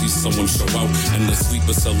when I see someone show out and the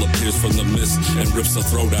sleeper cell appears from the mist and rips a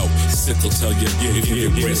throat out? Sick will tell you, if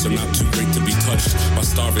your grades are not too great to be touched by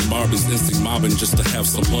starving Marvins, instinct mobbing just to have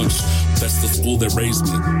some lunch. That's the school that raised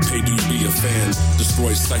me. Pay dues, be a fan.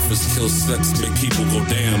 Destroy ciphers, kill sets, make people go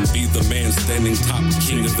damn. Be the man standing top,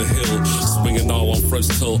 king of the hill. Swinging all on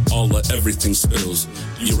fronts till all of everything spills.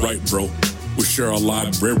 You're right, bro. We're sure our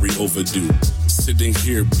library overdue. Sitting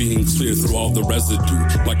here being clear through all the residue.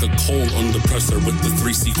 Like a coal under pressure with the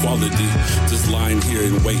 3C quality. Just lying here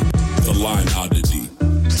and wait, the line oddity.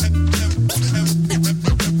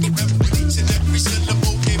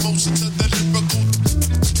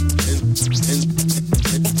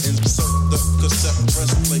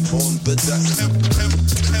 On the desk.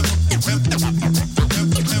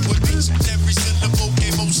 Every syllable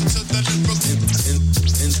gave motion to the lyrical.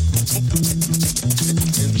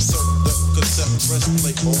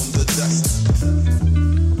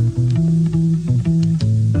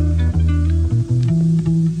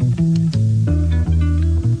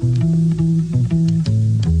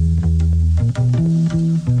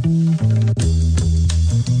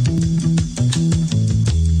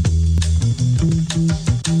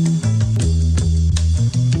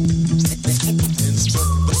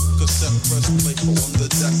 Insert the cassette press play on the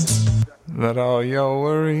desk. Let all your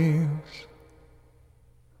worries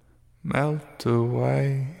melt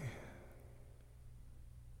away.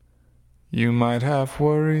 You might have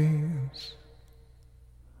worries,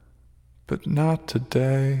 but not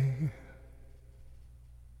today.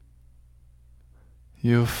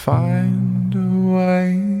 You'll find a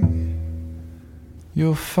way.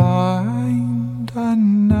 You'll find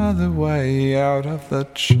another way out of the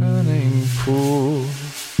churning pool.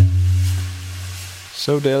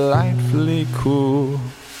 So delightfully cool.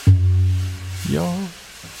 Your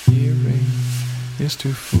hearing is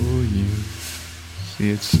to fool you. See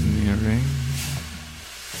it sneering.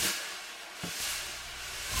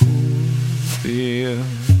 Who'll be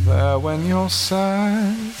there when you're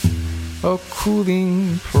sad? A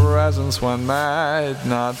cooling presence one might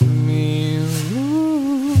not mean.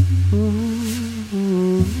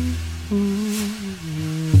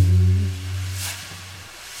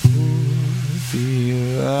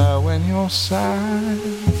 When you're sad,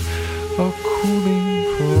 a cooling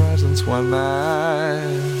presence one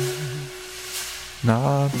might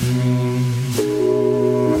not mean.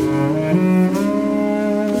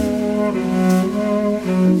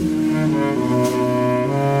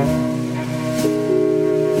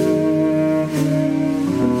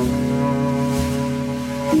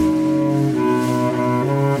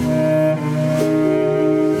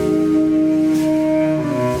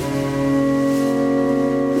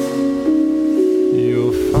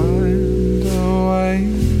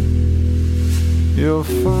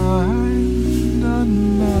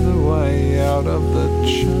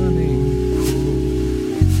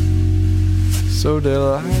 so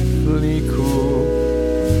delightfully cool.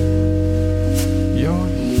 Your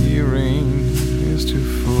hearing is to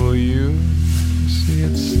fool you. See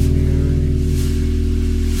it sneering.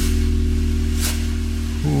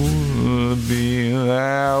 Who'll be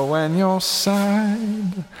there when you're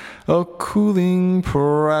sad? A cooling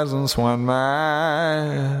presence one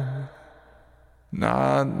might,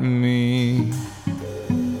 not me.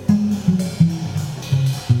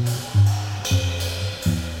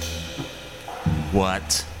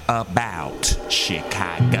 What about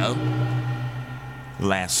Chicago?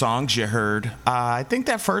 Last songs you heard. I think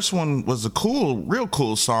that first one was a real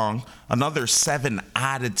cool song. Another Seven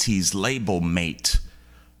Oddities label mate,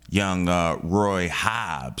 young Roy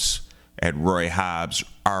Hobbs at Roy Hobbs,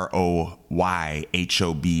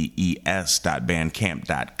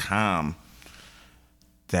 ROYHOBES.bandcamp.com.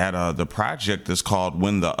 That the project is called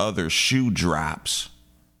When the Other Shoe Drops.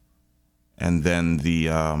 And then the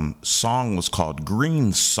song was called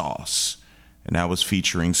Green Sauce, and that was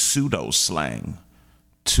featuring Pseudo Slang,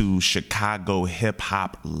 two Chicago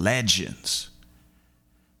hip-hop legends.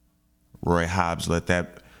 Roy Hobbs let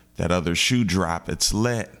that other shoe drop. It's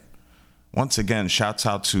lit. Once again, shouts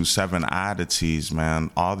out to Seven Oddities, man.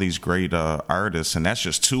 All these great artists, and that's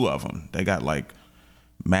just two of them. They got like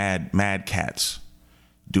mad cats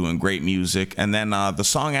doing great music. And then the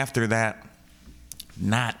song after that,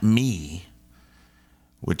 Not Me,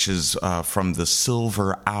 which is from the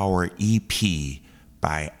Silver Hour EP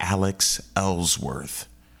by Alex Ellsworth.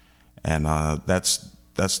 And that's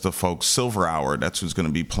the folks, Silver Hour, that's who's going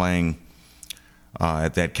to be playing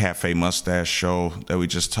at that Cafe Mustache show that we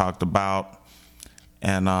just talked about.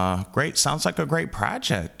 And great, sounds like a great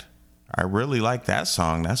project. I really like that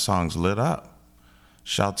song. That song's lit up.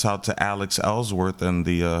 Shouts out to Alex Ellsworth and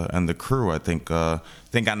the crew. I think on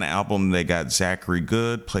the album they got Zachary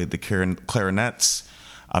Good, played the clarinets,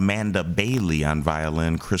 Amanda Bailey on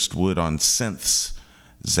violin, Chris Wood on synths,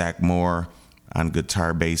 Zach Moore on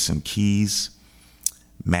guitar, bass, and keys,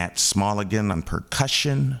 Matt Smolligan on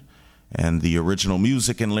percussion, and the original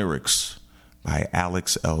music and lyrics by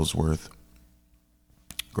Alex Ellsworth.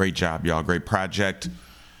 Great job, y'all. Great project.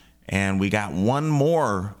 And we got one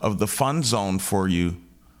more of the Fun Zone for you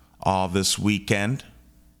all this weekend.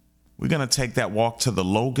 We're going to take that walk to the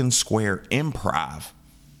Logan Square Improv.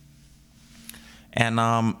 And,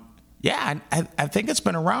 I think it's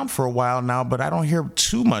been around for a while now, but I don't hear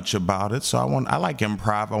too much about it. So I like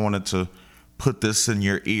improv. I wanted to put this in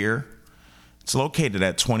your ear. It's located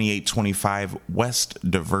at 2825 West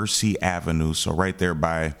Diversey Avenue. So right there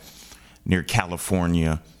near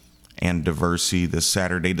California and Diversey, this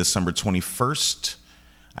Saturday, December 21st.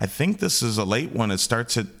 I think this is a late one. It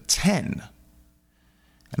starts at 10.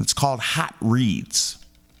 And it's called Hot Reads.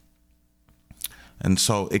 And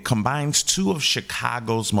so it combines two of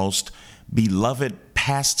Chicago's most beloved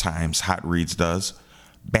pastimes, Hot Reads does.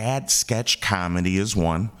 Bad sketch comedy is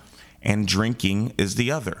one, and drinking is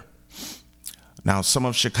the other. Now, some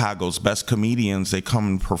of Chicago's best comedians, they come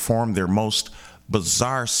and perform their most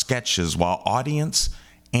bizarre sketches while audience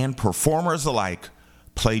and performers alike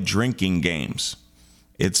play drinking games.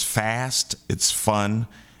 It's fast, it's fun,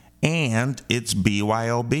 and it's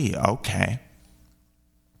BYOB. Okay.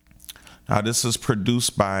 Now, this is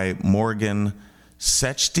produced by Morgan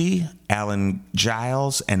Sechty, Alan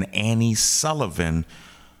Giles, and Annie Sullivan.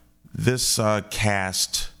 This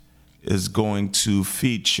cast is going to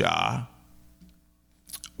feature...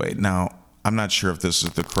 Wait, now, I'm not sure if this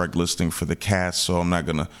is the correct listing for the cast, so I'm not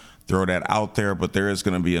going to throw that out there, but there is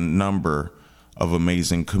going to be a number of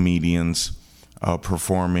amazing comedians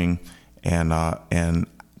performing. And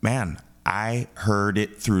man, I heard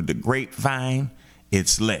it through the grapevine.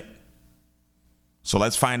 It's lit. So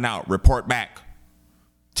let's find out. Report back.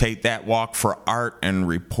 Take that walk for art and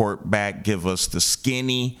report back. Give us the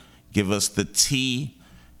skinny. Give us the tea.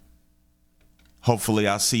 Hopefully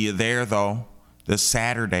I'll see you there, though, this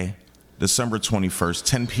Saturday, December 21st,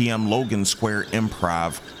 10 p.m., Logan Square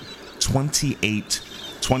Improv, 28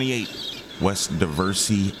 West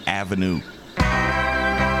Diversey Avenue.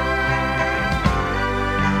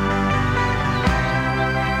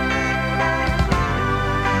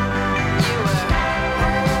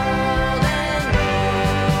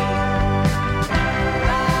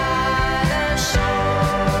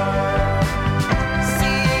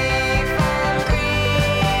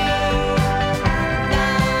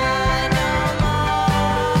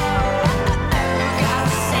 Got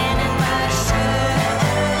sand in my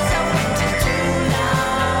shoes, so what to do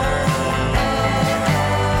now?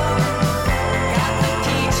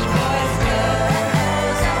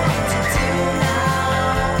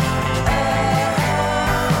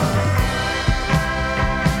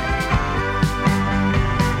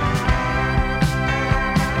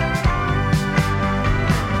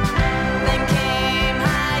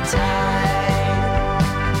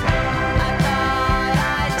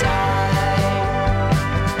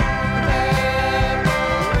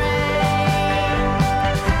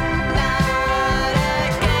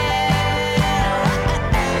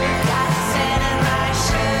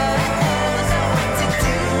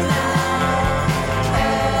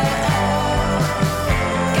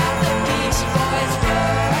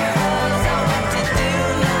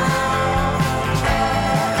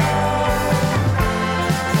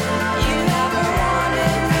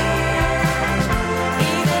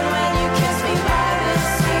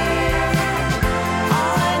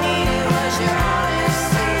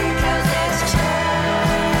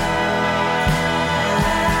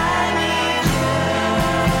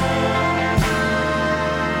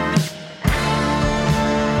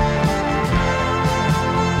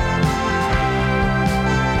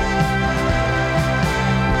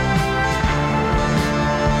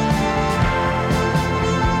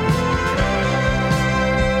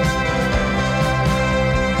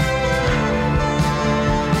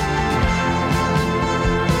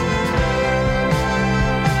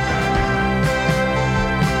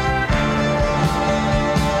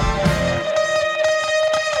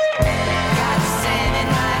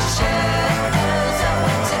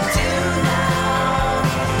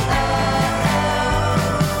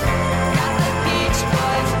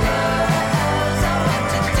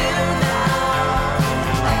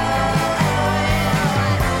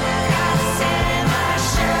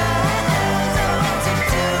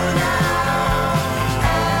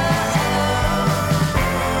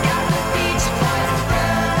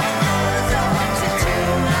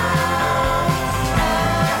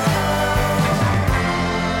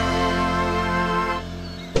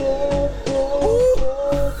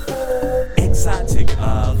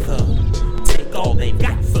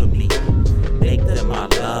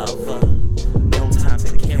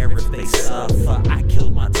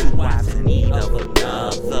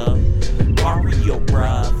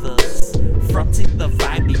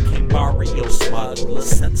 Popular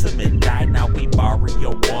sentiment died, now we borrow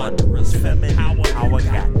your wanderers. Feminine power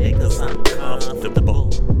got niggas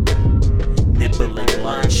uncomfortable. Nibbling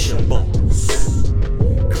Lunchables.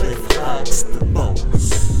 Cliff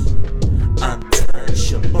Huxtables.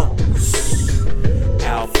 Untouchables.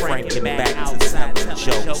 Al Franken back to telling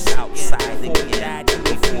jokes outside again.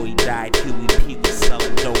 Before he died, Huey P was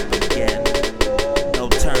selling dope again. No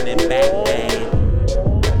turning back, babe.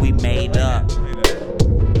 We made up.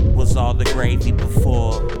 Was all the gravy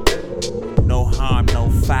before. No harm,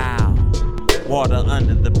 no foul. Water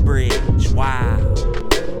under the bridge, wow.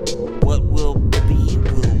 What will be,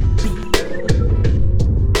 will be.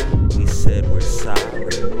 We said we're sorry.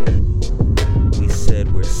 We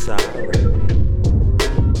said we're sorry.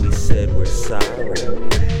 We said we're sorry.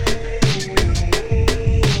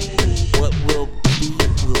 What will be,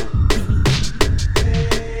 will be.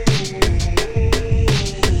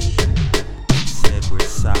 We said we're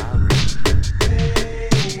sorry.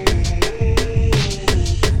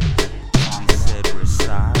 We said we're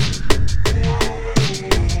sorry.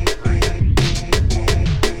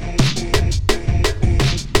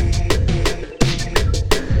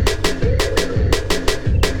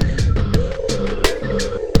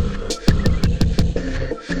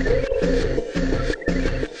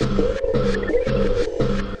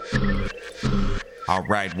 All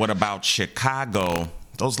right, what about Chicago?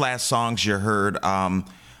 Those last songs you heard, I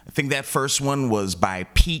think that first one was by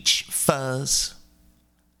Peach Fuzz.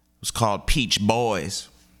 It was called Peach Boys.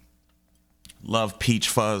 Love Peach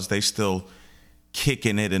Fuzz. They still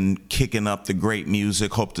kicking it and kicking up the great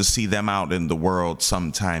music. Hope to see them out in the world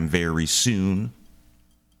sometime very soon.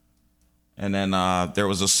 And then there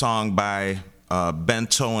was a song by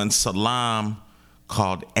Bento and Salam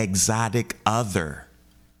called Exotic Other.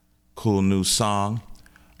 Cool new song.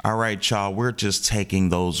 All right, y'all, we're just taking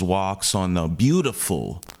those walks on the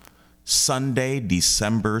beautiful Sunday,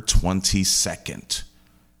 December 22nd.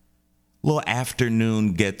 Little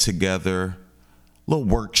afternoon get together, little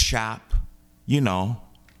workshop, you know.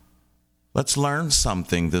 Let's learn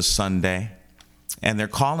something this Sunday. And they're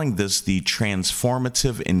calling this the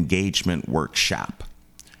Transformative Engagement Workshop.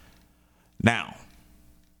 Now,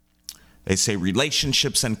 they say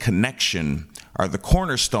relationships and connection are the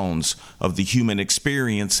cornerstones of the human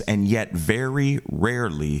experience, and yet very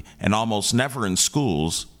rarely and almost never in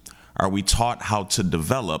schools are we taught how to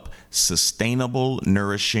develop sustainable,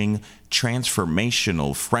 nourishing,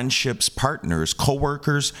 transformational friendships, partners,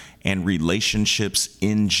 coworkers, and relationships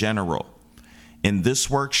in general. In this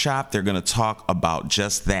workshop, they're going to talk about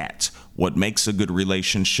just that. What makes a good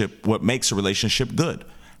relationship, what makes a relationship good?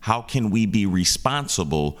 How can we be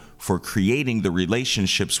responsible for creating the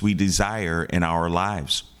relationships we desire in our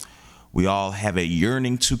lives? We all have a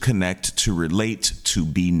yearning to connect, to relate, to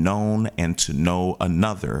be known, and to know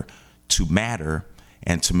another, to matter,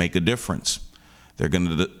 and to make a difference. They're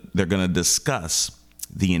going to discuss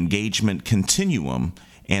the engagement continuum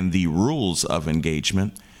and the rules of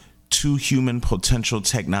engagement, 2 human potential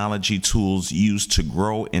technology tools used to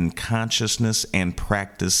grow in consciousness and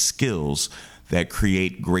practice skills that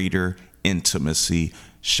create greater intimacy.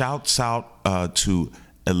 Shouts out to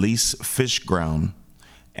Elise Fishground,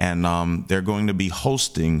 and they're going to be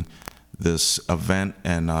hosting this event,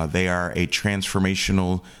 and they are a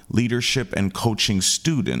transformational leadership and coaching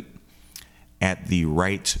student at the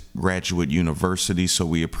Wright Graduate University, so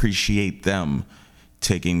we appreciate them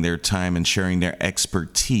taking their time and sharing their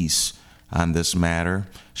expertise on this matter.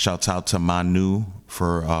 Shouts out to Manu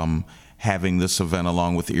for having this event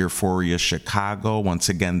along with Euphoria Chicago. Once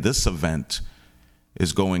again, this event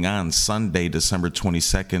is going on Sunday, December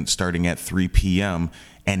 22nd, starting at 3 p.m.,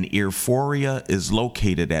 and Euphoria is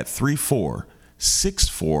located at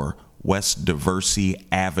 3464 West Diversey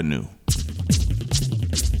Avenue.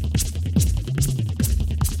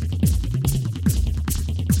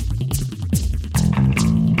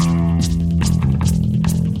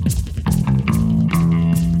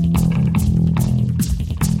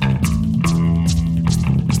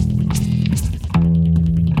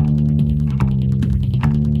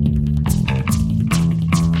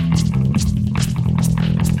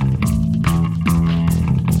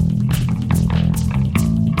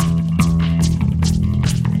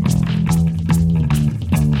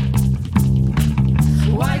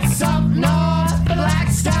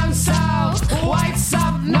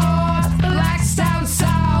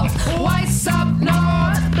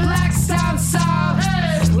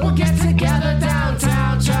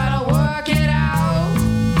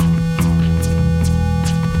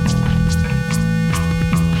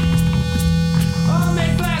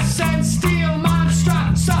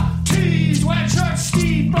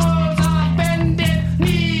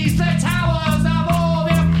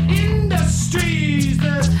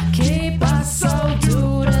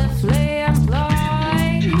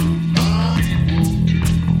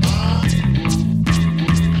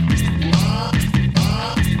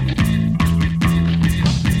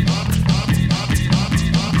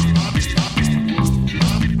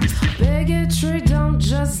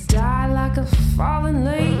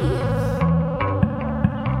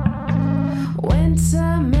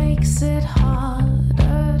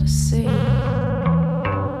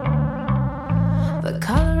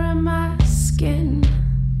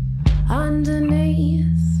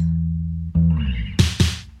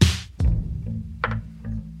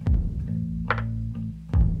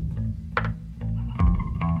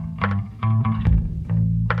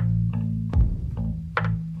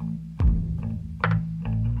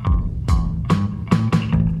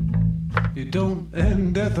 don't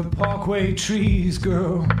end at the Parkway trees,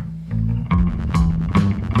 girl.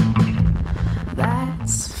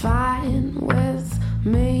 That's fine with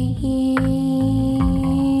me.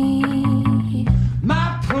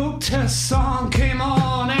 My protest song came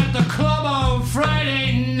on at the club on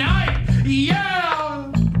Friday night.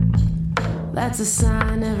 Yeah! That's a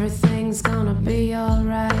sign everything's gonna be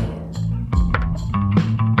alright.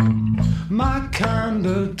 My kind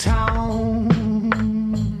of town.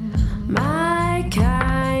 My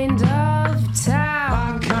kind of town.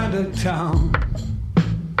 My kind of town.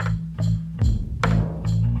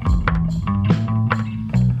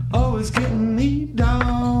 Always getting me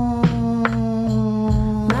down.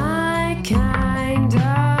 My kind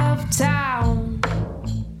of town.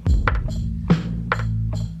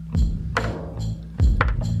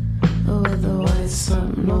 With the whites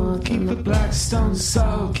up north, keep the blacks down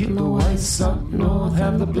south. Keep the whites up north,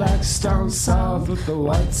 have the blacks down south. With the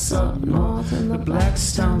whites up north and the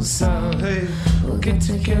blacks down south. Hey, we'll get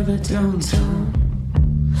together downtown.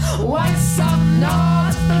 Whites up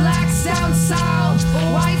north, blacks down south.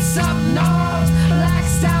 Whites up north,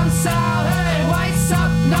 blacks down south. Hey, whites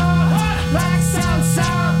up north, blacks down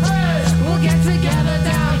south. Hey, we'll get together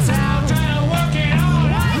downtown. Try to work it out.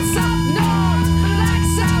 Whites up north,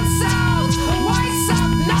 blacks down south. Whites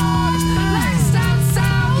up north, blacks down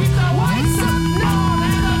south. Whites up north,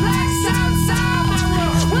 and the blacks down south.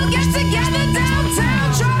 We'll get together downtown.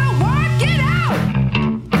 Try to work it out.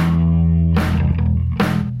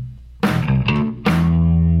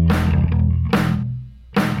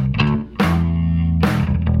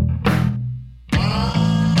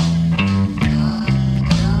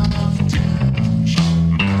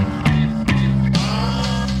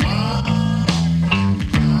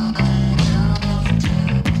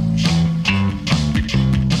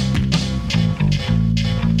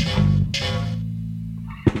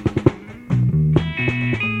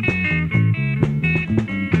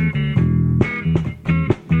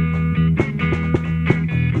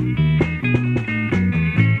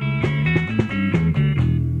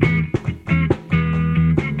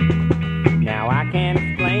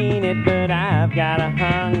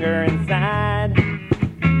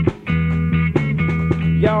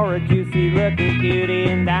 You're a juicy looking cutie,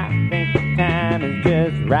 and I think the time is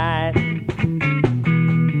just right.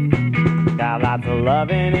 Got lots of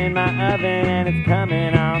loving in my oven, and it's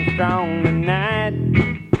coming on strong tonight.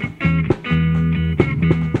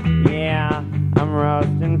 Yeah, I'm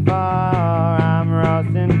roasting for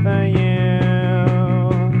you.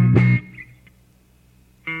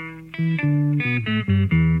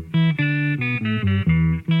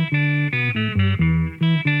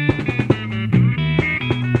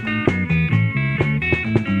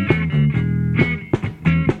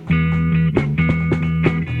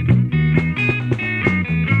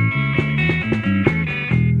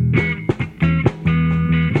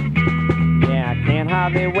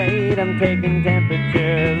 Wait, I'm taking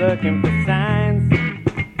temperature, looking for signs.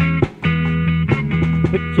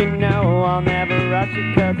 But you know I'll never rush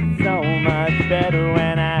it, 'cause it's so much better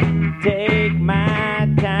when I take my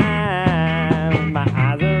time. My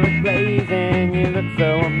eyes are blazing, you look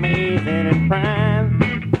so amazing and prime.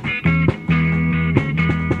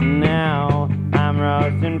 Now I'm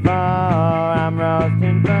roasting for you.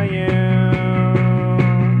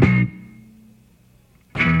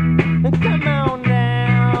 Come on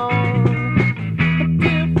down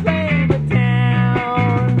to Flavor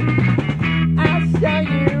Town. I'll show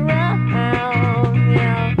you around.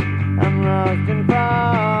 Yeah, I'm roasting for you.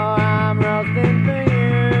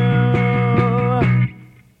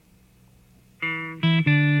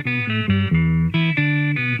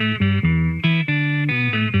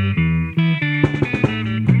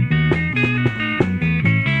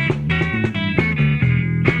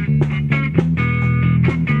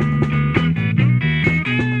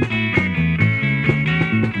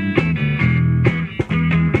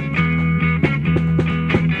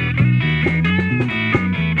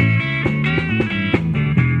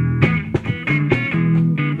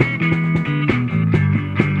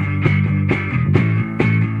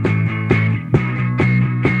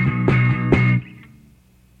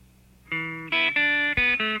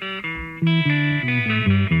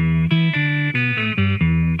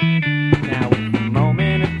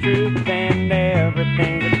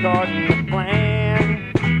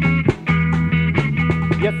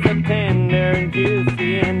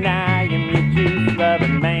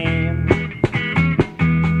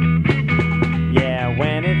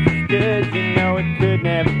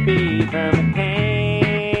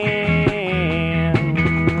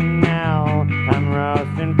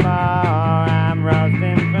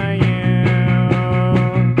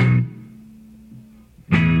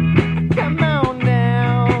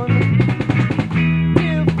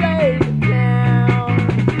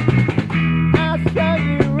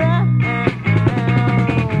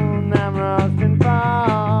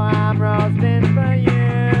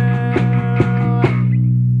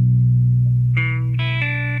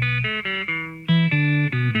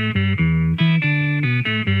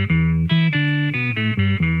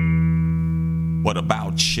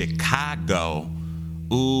 Chicago.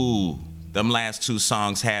 Ooh, them last two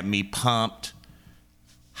songs had me pumped.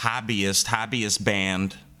 Hobbyist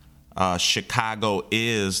band. Chicago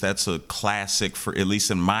Is, that's a classic for, at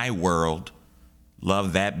least in my world.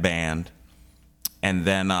 Love that band. And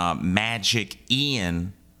then Magic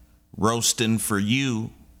Ian, Roasting for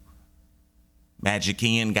You. Magic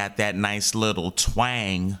Ian got that nice little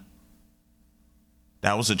twang.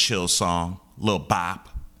 That was a chill song, little bop.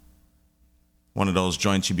 One of those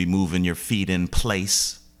joints you be moving your feet in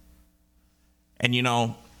place. And you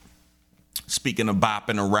know, speaking of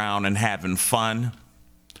bopping around and having fun,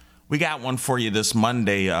 we got one for you this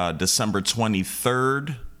Monday, December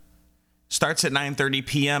 23rd. Starts at 9:30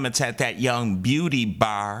 p.m. It's at that Young Beauty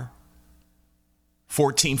Bar,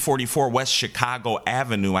 1444 West Chicago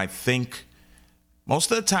Avenue. I think most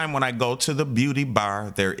of the time when I go to the beauty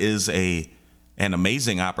bar, there is an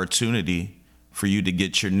amazing opportunity for you to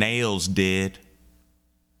get your nails did.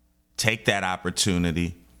 Take that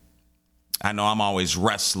opportunity. I know I'm always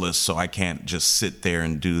restless, so I can't just sit there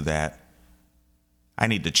and do that. I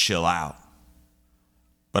need to chill out.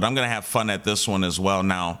 But I'm going to have fun at this one as well.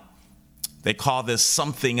 Now, they call this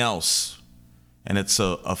Something Else, and it's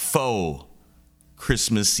a faux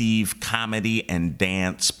Christmas Eve comedy and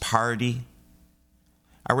dance party.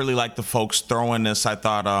 I really like the folks throwing this. I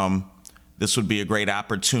thought this would be a great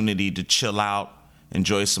opportunity to chill out,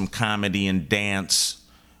 enjoy some comedy and dance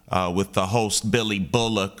with the host, Billy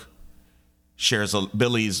Bullock.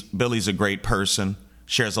 Billy's a great person,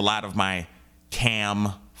 shares a lot of my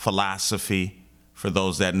CAM philosophy, for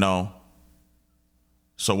those that know.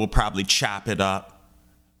 So we'll probably chop it up.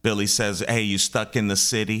 Billy says, hey, you stuck in the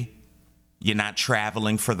city? You're not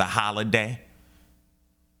traveling for the holiday?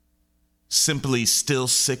 Simply still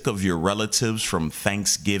sick of your relatives from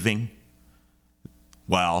Thanksgiving?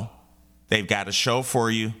 Well, they've got a show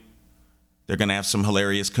for you. They're going to have some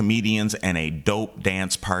hilarious comedians and a dope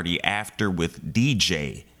dance party after with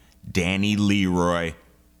DJ Danny Leroy.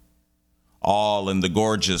 All in the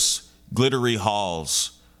gorgeous, glittery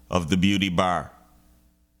halls of the beauty bar.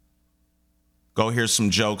 Go hear some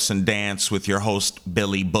jokes and dance with your host,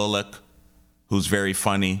 Billy Bullock, who's very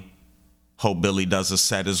funny. Hope Billy does a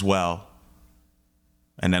set as well.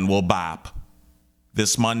 And then we'll bop.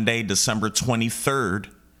 This Monday, December 23rd,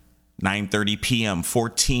 9:30 p.m.,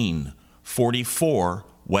 1444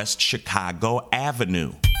 West Chicago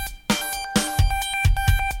Avenue.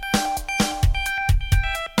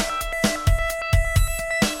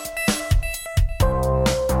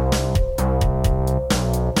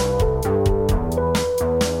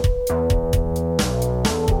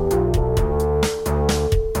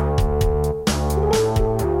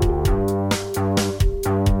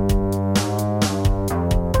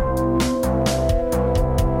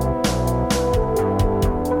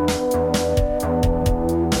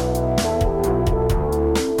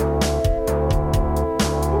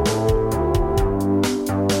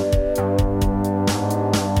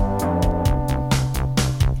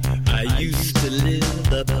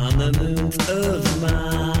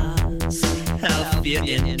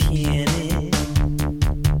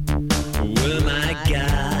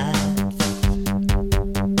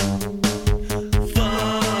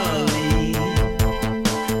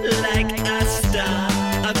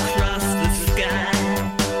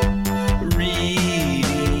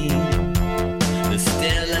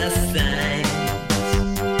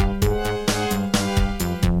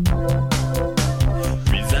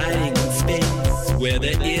 Where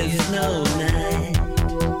there is no night,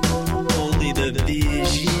 only the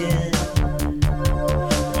vision.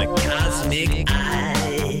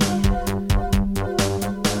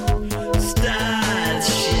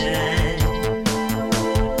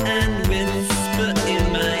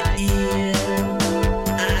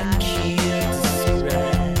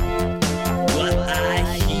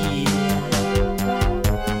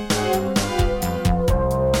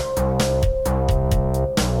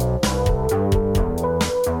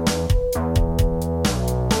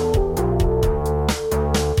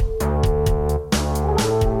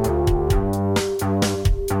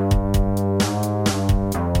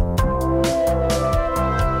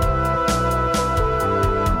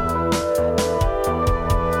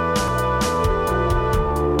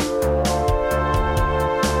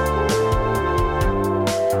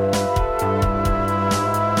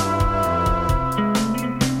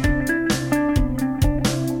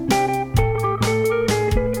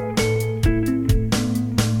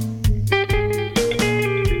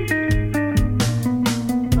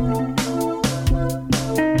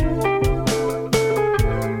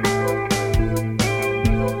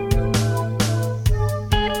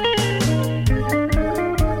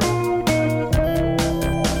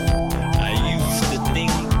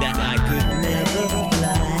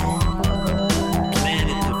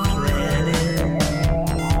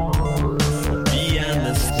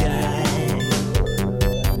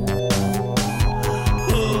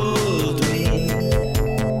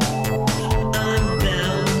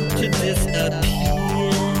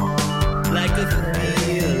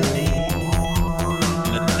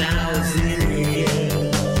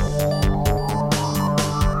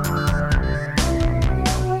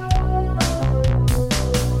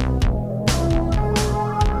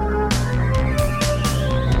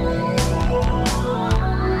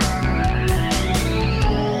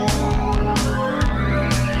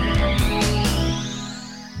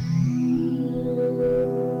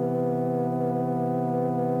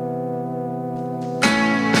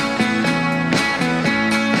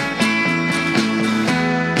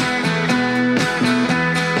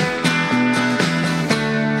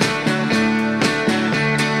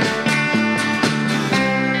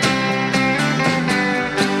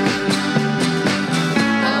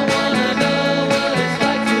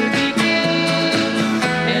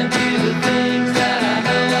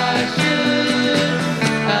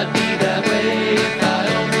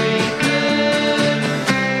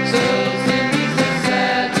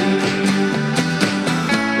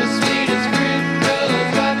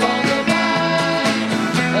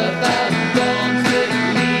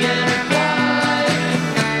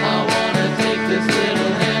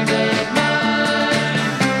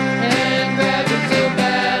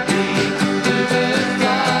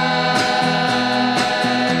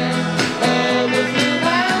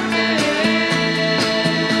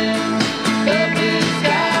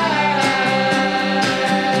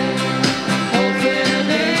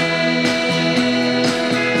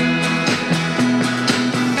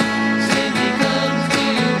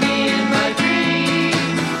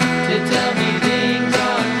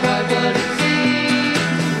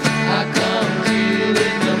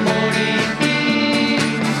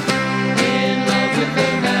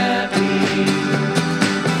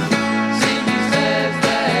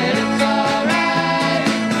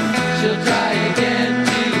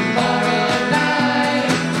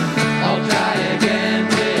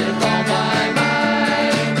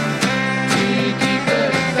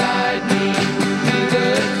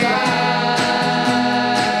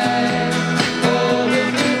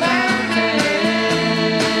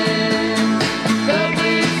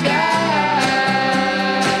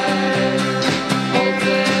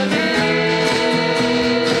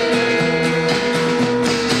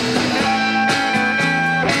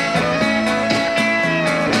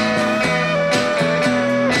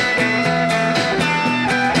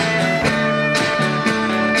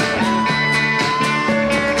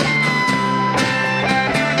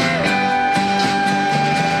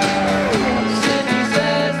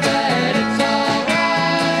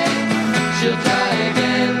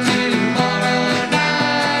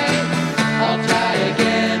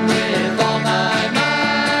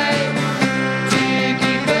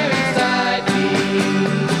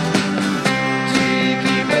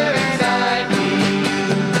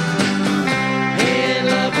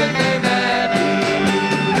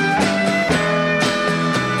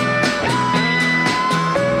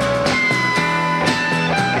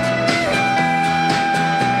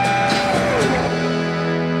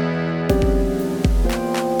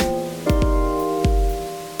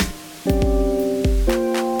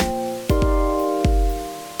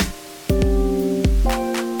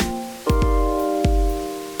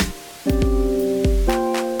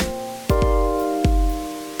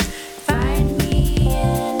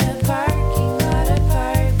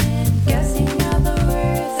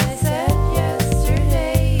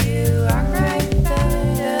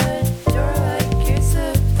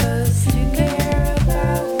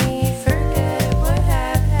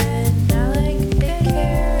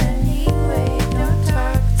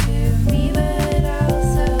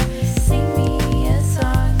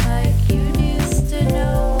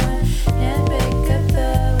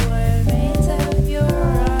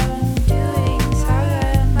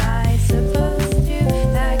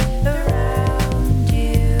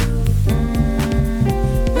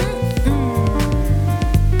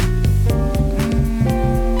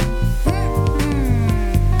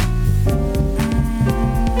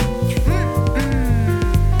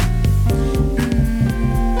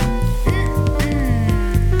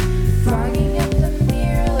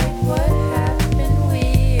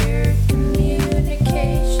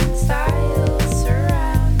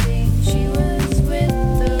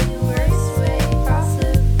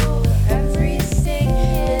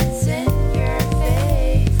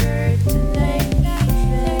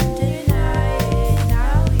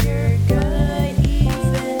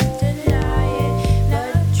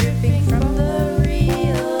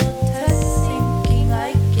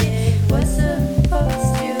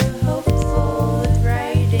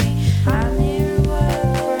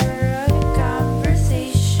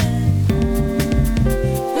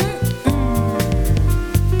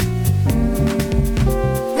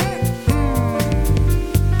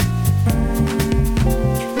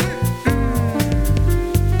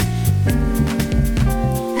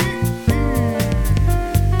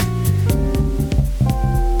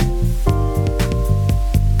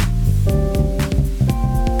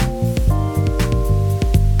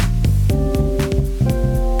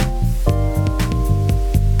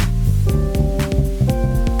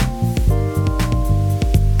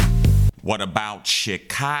 About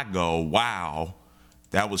Chicago. Wow.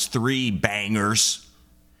 That was 3 bangers.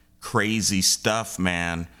 Crazy stuff,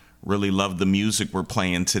 man. Really love the music we're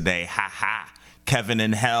playing today. Ha ha. Kevin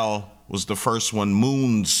in Hell was the first one.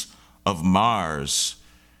 Moons of Mars.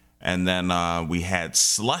 And then we had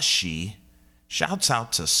Slushy. Shouts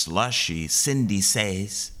out to Slushy. Cindy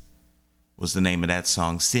Says was the name of that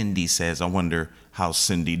song. Cindy Says. I wonder how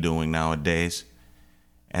Cindy doing nowadays.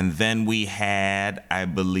 And then we had, I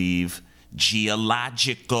believe,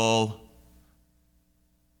 Geological.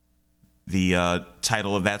 The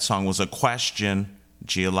title of that song was A Question.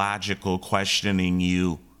 Geological, questioning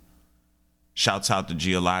you. Shouts out to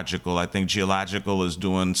Geological. I think Geological is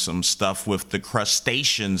doing some stuff with the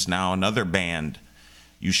Crustaceans now, another band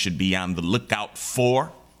you should be on the lookout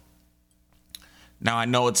for. Now, I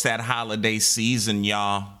know it's that holiday season,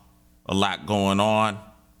 y'all. A lot going on.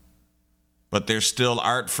 But there's still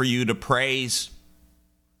art for you to praise.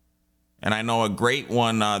 And I know a great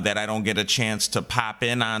one that I don't get a chance to pop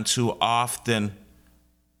in on too often.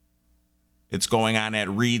 It's going on at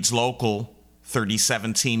Reed's Local,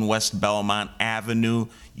 3017 West Belmont Avenue.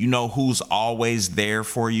 You know who's always there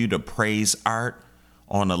for you to praise art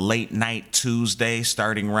on a late night Tuesday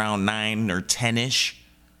starting around 9 or 10-ish?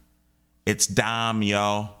 It's Dom,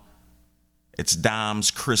 yo. It's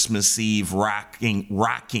Dom's Christmas Eve rocking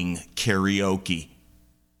karaoke.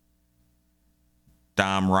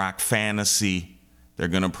 Dom Rock Fantasy. They're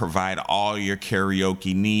going to provide all your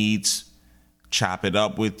karaoke needs. Chop it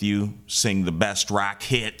up with you. Sing the best rock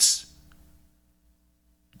hits.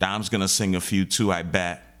 Dom's going to sing a few too, I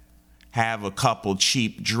bet. Have a couple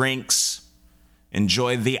cheap drinks.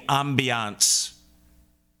 Enjoy the ambiance.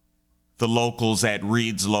 The locals at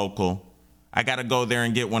Reed's Local. I got to go there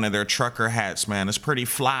and get one of their trucker hats, man. It's pretty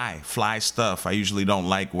fly stuff. I usually don't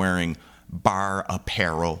like wearing bar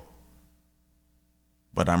apparel.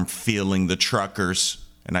 But I'm feeling the truckers,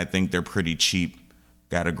 and I think they're pretty cheap.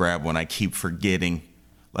 Got to grab one. I keep forgetting.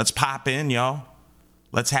 Let's pop in, y'all.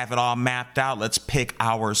 Let's have it all mapped out. Let's pick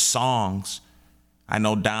our songs. I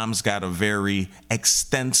know Dom's got a very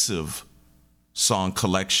extensive song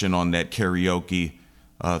collection on that karaoke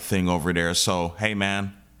thing over there. So, hey,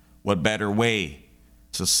 man, what better way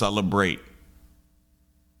to celebrate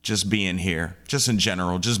just being here, just in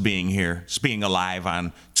general, just being here, just being alive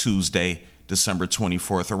on Tuesday, December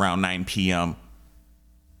 24th, around 9 p.m.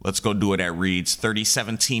 Let's go do it at Reed's,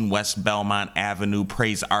 3017 West Belmont Avenue.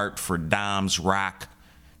 Praise art for Dom's Rock,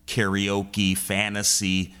 karaoke,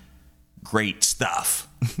 fantasy, great stuff.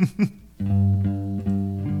 Go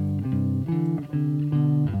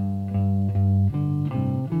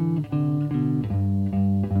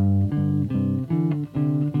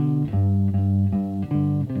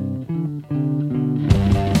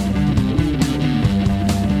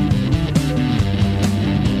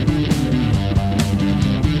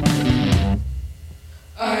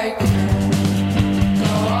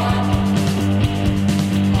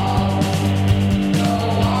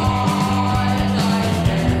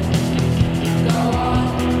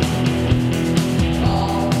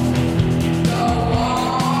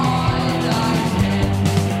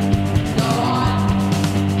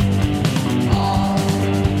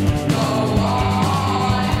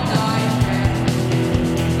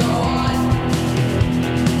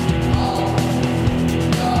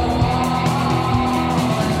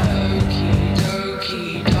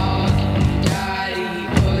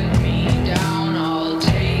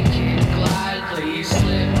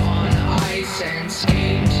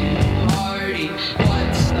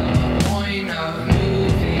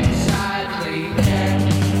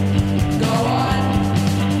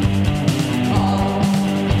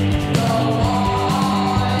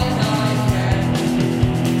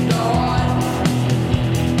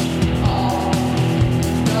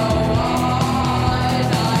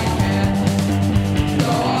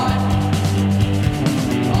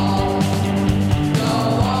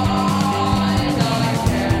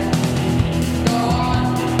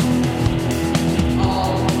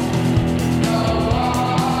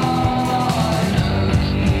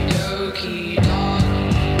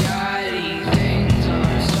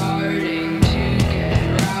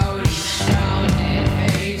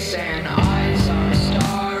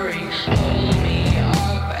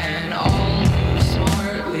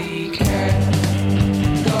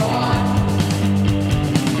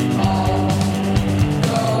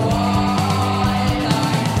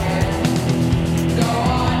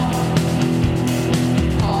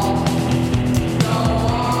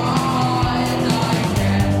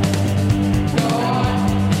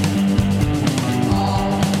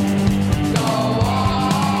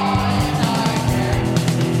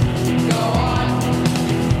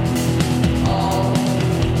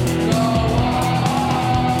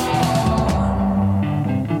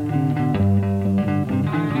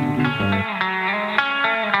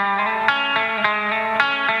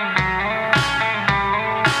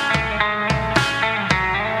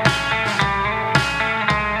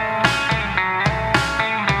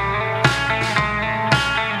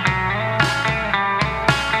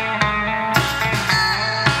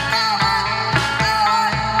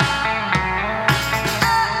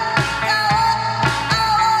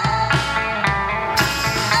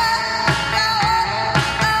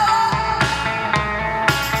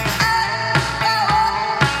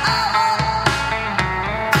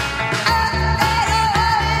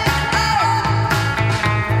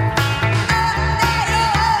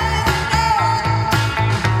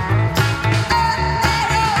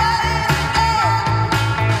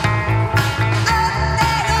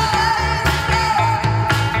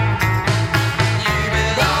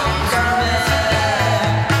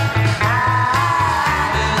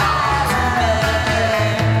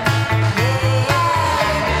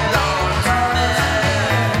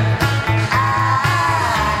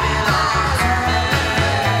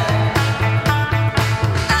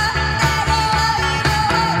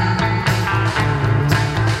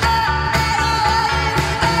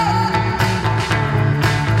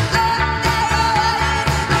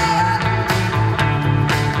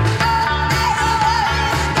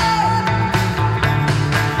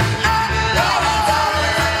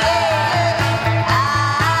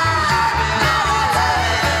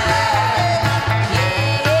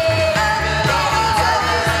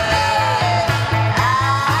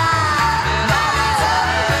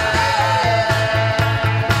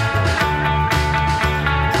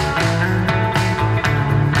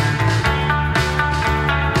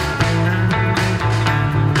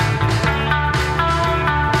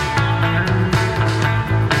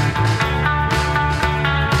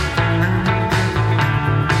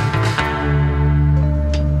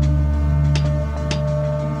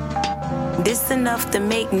This enough to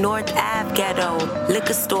make North Ave ghetto.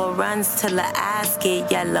 Liquor store runs till the eyes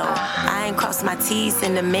get yellow. I ain't crossed my T's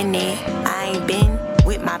in a minute. I ain't been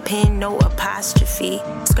with my pen, no apostrophe.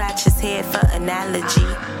 Scratch his head for analogy.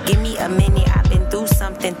 Give me a minute, I've been through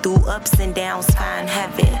something, through ups and downs, find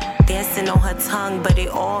heaven. Dancing on her tongue, but it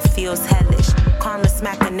all feels hellish. Karma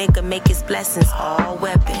smack a nigga, make his blessings all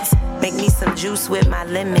weapons. Make me some juice with my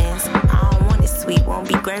lemons. I don't want it sweet, won't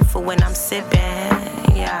be grateful when I'm sipping.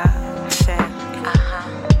 Yeah, check.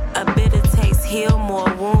 A bitter taste heal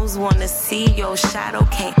more wounds. Wanna see your shadow,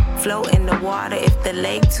 can't float in the water if the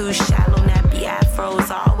lake too shallow. Nappy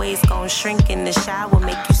afros always gon' shrink in the shower,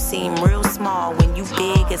 make you seem real small when you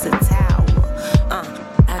big as a tower.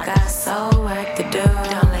 I got soul work to do.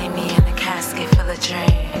 Don't lay me in a casket full of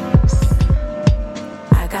dreams.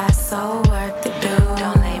 I got soul work to do.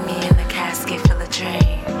 Don't lay me in a casket full of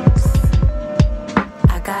dreams.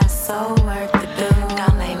 I got soul work to do.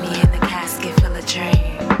 Don't lay me in a casket full of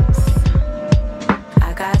dreams.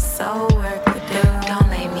 I got soul work to do. Don't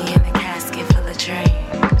lay me in a casket full of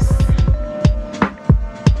dreams.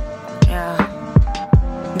 Yeah.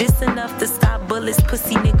 This enough to stop bullets,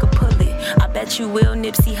 pussy nigga pull it. I bet you will.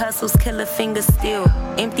 Nipsey Hussle's killer finger still.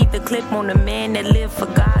 Empty the clip on a man that lived for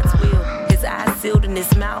God's will. His eyes sealed and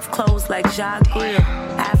his mouth closed like Jacques Grill.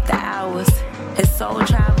 After hours, his soul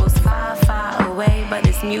travels far, far away, but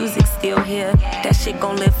his music still here. That shit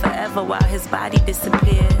gon' live forever while his body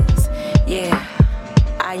disappears. Yeah,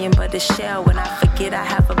 I am but a shell. When I forget I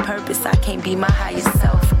have a purpose, I can't be my higher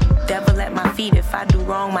self. Devil at my feet, if I do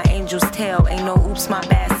wrong, my angels tell. Ain't no oops, my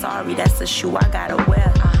bad, sorry, that's a shoe I gotta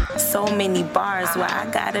wear. So many bars where I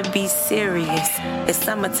gotta be serious. It's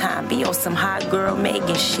summertime, be on some hot girl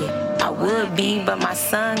Megan shit. I would be, but my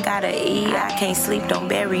son gotta eat. I can't sleep, don't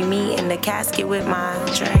bury me in the casket with my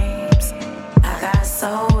dreams. I got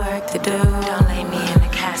soul work to do. Don't lay me in a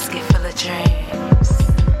casket full of dreams.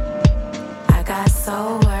 I got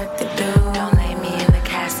soul work to do. Don't lay me in a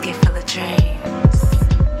casket full of dreams.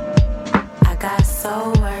 I got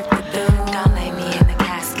soul work to do. Don't lay me in a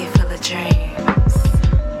casket full of dreams.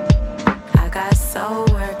 I got soul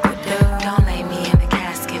work to do. Don't lay me in a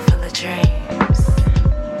casket full of dreams.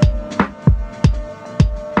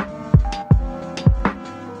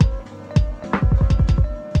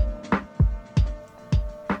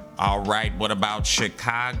 All right, what about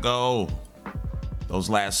Chicago? Those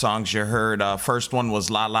last songs you heard, first one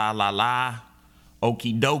was La La La La,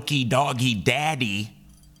 Okie Dokie Doggy Daddy.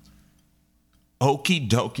 Okie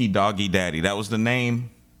Dokie Doggy Daddy, that was the name.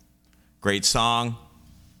 Great song.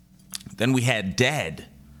 Then we had Dead,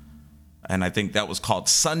 and I think that was called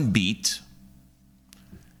Sunbeat.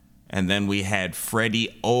 And then we had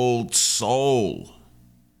Freddie Old Soul.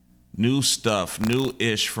 New stuff,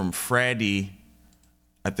 new-ish from Freddie.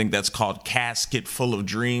 I think that's called Casket Full of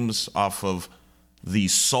Dreams off of the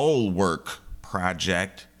Soul Work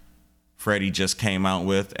project Freddie just came out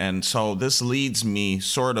with. And so this leads me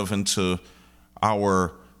sort of into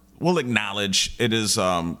we'll acknowledge it is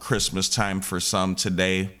Christmas time for some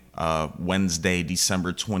today, Wednesday,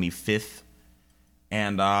 December 25th.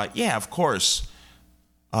 And yeah, of course,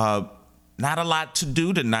 not a lot to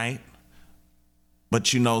do tonight,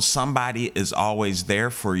 but you know, somebody is always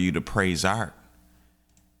there for you to praise art.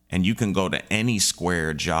 And you can go to any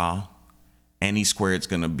square, y'all. Any square, it's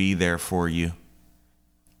going to be there for you.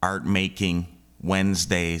 Art making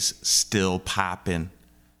Wednesdays still popping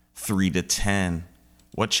 3 to 10.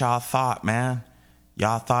 What y'all thought, man?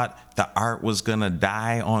 Y'all thought the art was going to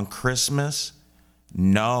die on Christmas?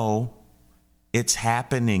 No, it's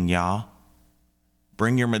happening, y'all.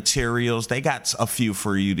 Bring your materials. They got a few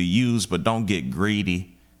for you to use, but don't get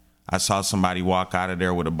greedy. I saw somebody walk out of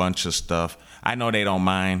there with a bunch of stuff. I know they don't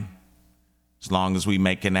mind as long as we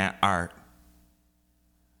making that art.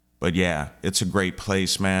 But yeah, it's a great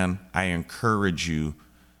place, man. I encourage you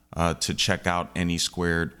to check out Any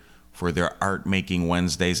Squared for their art making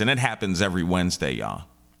Wednesdays. And it happens every Wednesday, y'all.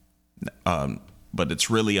 But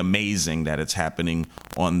it's really amazing that it's happening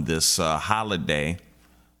on this holiday.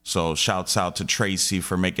 So shouts out to Tracy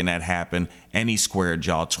for making that happen. Any Squared,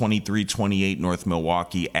 y'all. 2328 North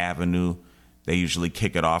Milwaukee Avenue. They usually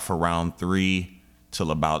kick it off around 3 till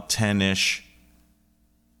about 10-ish.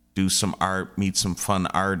 Do some art, meet some fun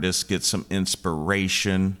artists, get some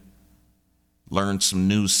inspiration, learn some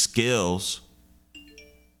new skills.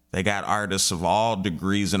 They got artists of all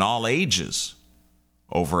degrees and all ages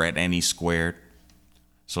over at Any Squared.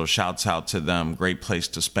 So shouts out to them. Great place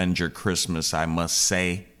to spend your Christmas, I must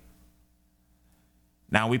say.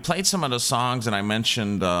 Now, we played some of the songs, and I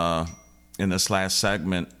mentioned in this last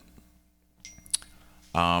segment,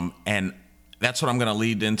 and that's what I'm going to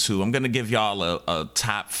lead into. I'm going to give y'all a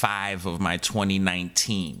top 5 of my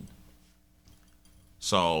 2019.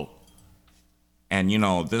 So, and you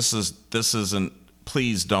know, this isn't,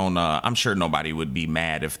 please don't, I'm sure nobody would be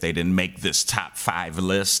mad if they didn't make this top 5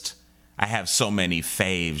 list. I have so many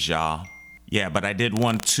faves, y'all. Yeah, but I did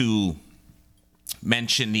want to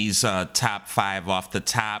mention these top 5 off the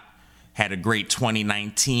top. Had a great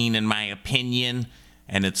 2019 in my opinion,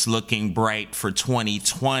 and it's looking bright for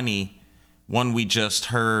 2020. One we just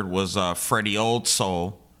heard was Freddie Old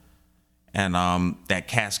Soul, and that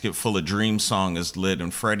Casket Full of Dreams song is lit,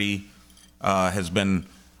 and Freddie has been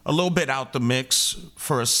a little bit out the mix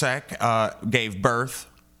for a sec, gave birth,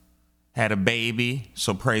 had a baby,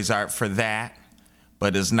 so praise art for that,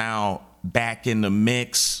 but is now back in the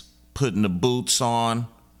mix, putting the boots on,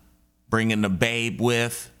 bringing the babe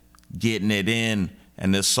with, getting it in,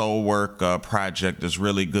 and this soul work project is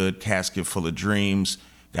really good. Casket Full of Dreams,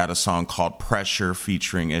 got a song called Pressure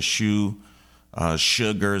featuring Eshu.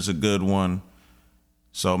 Sugar is a good one.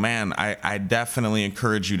 So, man, I definitely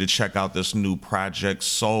encourage you to check out this new project,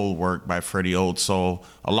 Soul Work by Freddie Old Soul,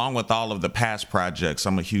 along with all of the past projects.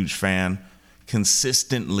 I'm a huge fan,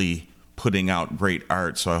 consistently putting out great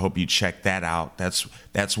art, so I hope you check that out.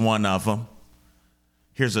 That's one of them.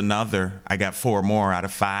 Here's another. I got 4 more out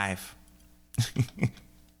of 5.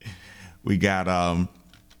 We got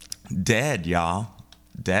Dead, y'all.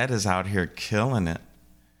 Dead is out here killing it.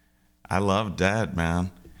 I love Dead,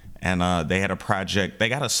 man. And they had a project. They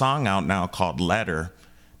got a song out now called Letter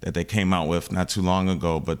that they came out with not too long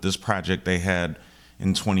ago. But this project they had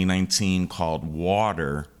in 2019 called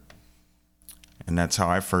Water. And that's how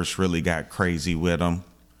I first really got crazy with them.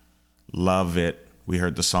 Love it. We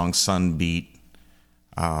heard the song Sunbeat.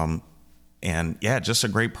 And yeah, just a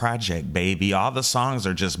great project, baby. All the songs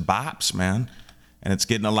are just bops, man. And it's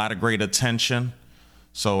getting a lot of great attention.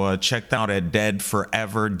 So check that out at Dead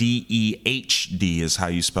Forever, DEHD is how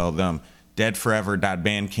you spell them.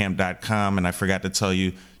 deadforever.bandcamp.com. And I forgot to tell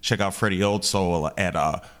you, check out Freddie Old Soul at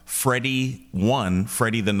Freddie1,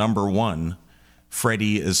 Freddie the number 1.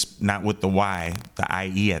 Freddie is not with the Y, the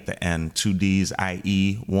IE at the end, 2 Ds,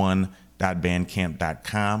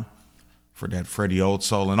 IE1.bandcamp.com for that Freddie Old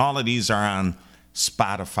Soul. And all of these are on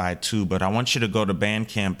Spotify too, but I want you to go to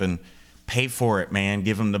Bandcamp and pay for it, man.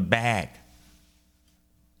 Give them the bag.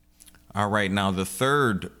 All right, now the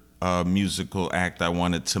third musical act I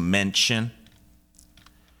wanted to mention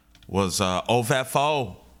was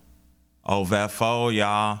OVFO. OVFO,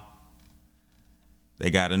 y'all.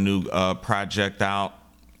 They got a new project out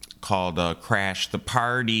called Crash the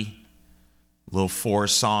Party. Little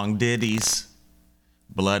 4-song ditties.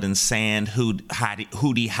 Blood and Sand,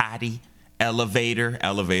 Hootie Hottie, Elevator.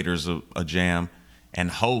 Elevator's a jam.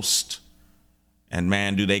 And Host. And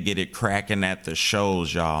man, do they get it cracking at the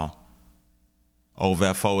shows, y'all.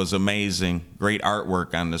 OVFO is amazing. Great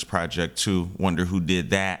artwork on this project too. Wonder who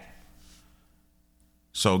did that.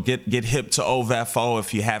 So get hip to OVFO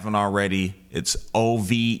if you haven't already. It's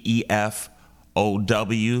OVEFOW,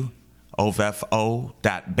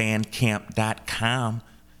 OVFO.bandcamp.com.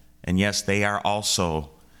 And yes, they are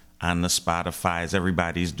also on the Spotify's.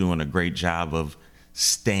 Everybody's doing a great job of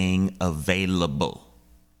staying available.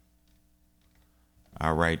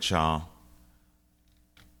 All right, y'all.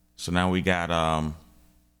 So now we got,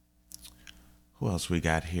 who else we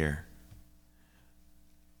got here?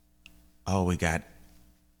 Oh, we got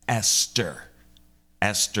Esther.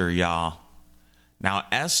 Esther, y'all. Now,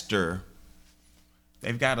 Esther,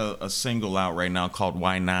 they've got a single out right now called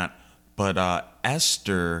Why Not? But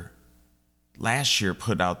Esther last year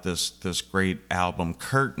put out this great album,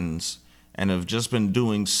 Curtains, and have just been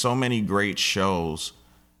doing so many great shows.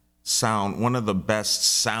 One of the best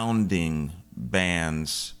sounding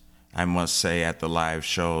bands, I must say, at the live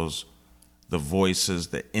shows. The voices,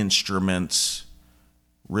 the instruments,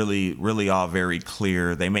 really, really all very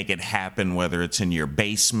clear. They make it happen, whether it's in your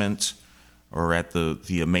basement or at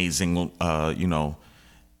the amazing,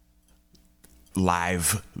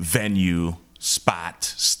 live venue, spot,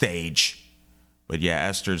 stage. But yeah,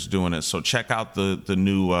 Esther's doing it. So check out the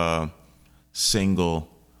new single,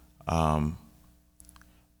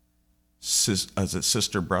 is it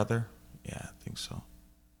Sister Brother? Yeah, I think so.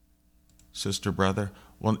 Sister Brother?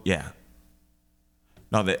 Well, yeah.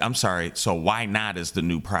 No, I'm sorry. So Why Not is the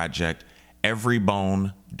new project. Every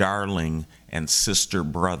Bone, Darling, and Sister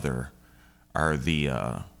Brother are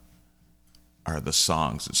the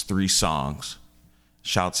songs. It's 3 songs.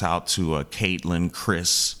 Shouts out to Caitlin,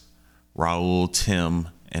 Chris, Raul, Tim,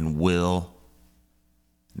 and Will,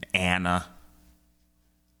 and Anna.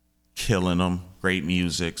 Killing them. Great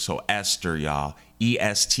music. So Esther, y'all.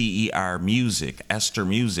 ESTER Music,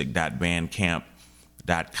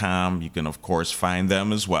 estermusic.bandcamp.com. You can, of course, find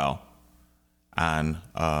them as well on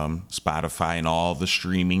Spotify and all the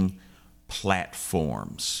streaming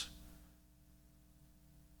platforms.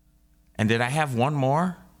 And did I have one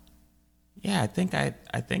more? Yeah, I think I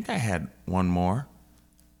had one more.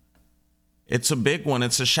 It's a big one.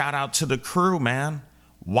 It's a shout out to the crew, man.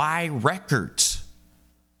 Y Records.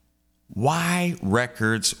 Y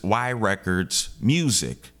Records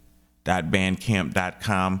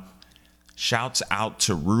music.bandcamp.com. Shouts out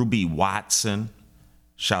to Ruby Watson.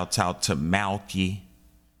 Shouts out to Malky.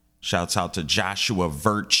 Shouts out to Joshua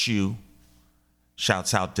Virtue.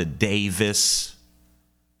 Shouts out to Davis.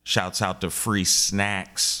 Shouts out to Free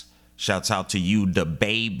Snacks. Shouts out to you, the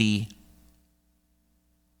baby.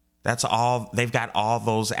 That's all. They've got all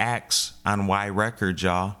those acts on Y Records,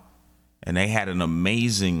 y'all. And they had an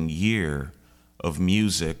amazing year of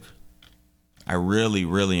music. I really,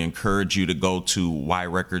 really encourage you to go to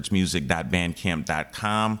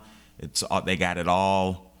yrecordsmusic.bandcamp.com. They got it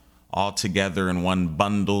all together in one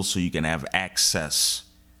bundle so you can have access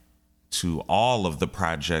to all of the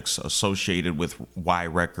projects associated with Y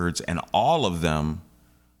Records, and all of them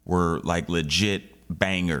were like legit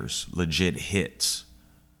bangers, legit hits.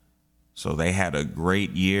 So they had a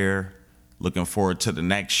great year. Looking forward to the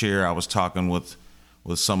next year. I was talking with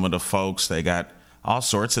some of the folks. They got all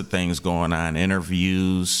sorts of things going on,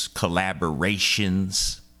 interviews,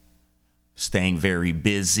 collaborations, staying very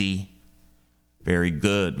busy. Very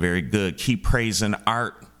good, very good. Keep praising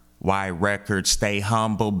art, Y Records. Stay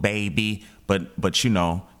humble, baby. But you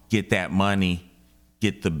know, get that money,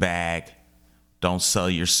 get the bag. Don't sell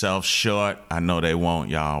yourself short. I know they won't,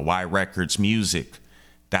 y'all. Y Records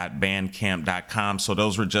Music.bandcamp.com. So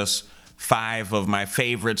those were just 5 of my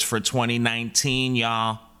favorites for 2019,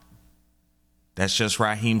 y'all. That's just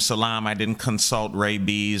Raheem Salam. I didn't consult Ray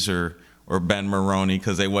Bees or Ben Maroney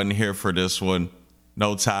because they wasn't here for this one.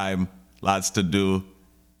 No time, lots to do,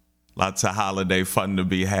 lots of holiday fun to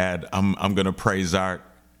be had. I'm gonna praise art.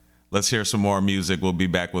 Let's hear some more music. We'll be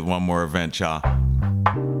back with one more event, y'all.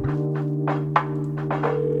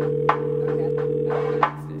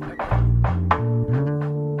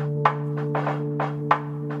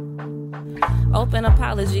 Open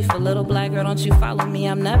apology for little black girl, don't you follow me.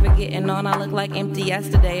 I'm never getting on. I look like empty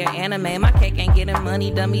yesterday or anime. My cake ain't getting money,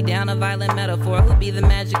 dumb me down a violent metaphor. Who be the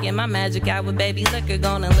magic in my magic hour? Baby liquor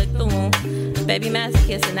gonna lick the wound. Baby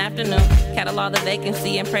masochist in afternoon. Catalog the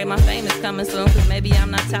vacancy and pray my fame is coming soon. Cause maybe I'm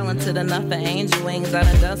not talented enough for angel wings. I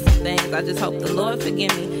done done some things, I just hope the Lord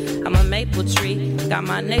forgive me. I'm a maple tree, got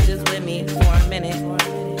my niggas with me for a minute.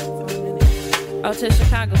 Oh, to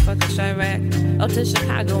Chicago, fuck a Chirac. Oh, to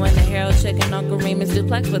Chicago in the Harold Chicken, Uncle Remus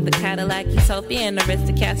duplex with the Cadillac. Utopia and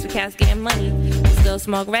Aristocats for cats getting money. Still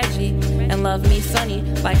smoke Reggie and love me Sonny.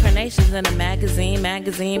 Like carnations in a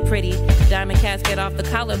magazine pretty. Diamond cats get off the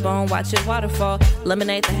collarbone, watch it waterfall.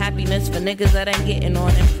 Eliminate the happiness for niggas that ain't getting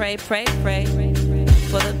on. And pray for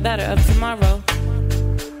the better of tomorrow.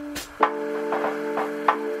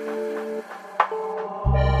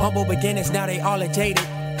 Humble beginnings, now they all are jaded.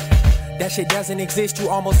 That shit doesn't exist, you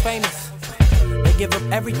almost famous. They give up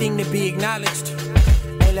everything to be acknowledged.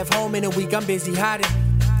 Ain't left home in a week, I'm busy hiding.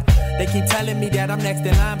 They keep telling me that I'm next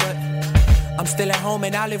in line, but I'm still at home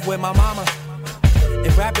and I live with my mama.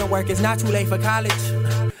 If rap don't work, it's not too late for college.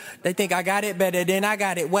 They think I got it better than I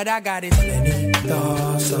got it. What I got is many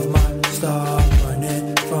thoughts of my star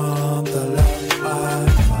running from the love I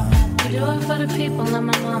found. You do it for the people and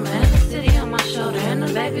my mama and the city on my shoulder and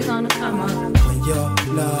the baby's gonna come up. Your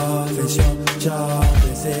love is your job,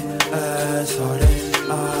 is it as hard as I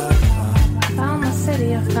found? I found my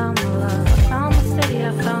city, I found my love. I found my city,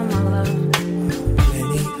 I found my love.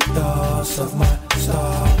 Many thoughts of my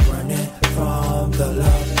star running from the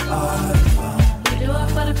love I found. You do it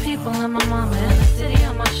for the people and my mama and the city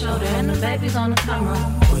on my shoulder and the baby's gonna come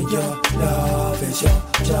up. When your love is your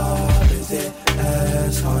job, is it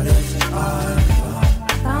as hard as I found?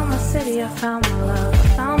 I found my city, I found my love. I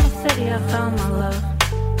found my city, I found my love.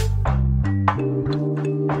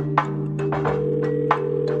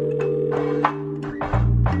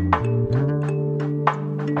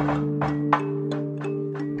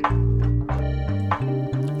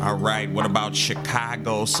 All right, what about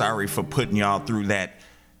Chicago? Sorry for putting y'all through that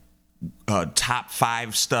top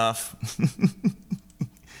 5 stuff.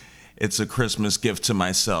 It's a Christmas gift to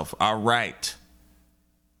myself. All right.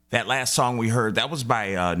 That last song we heard, that was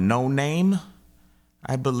by No Name,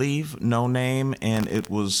 I believe. No Name, and it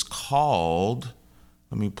was called,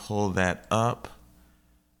 let me pull that up,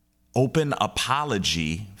 Open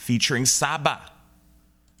Apology featuring Saba.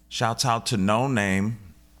 Shouts out to No Name.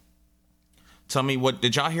 Tell me, what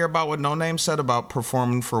did y'all hear about what No Name said about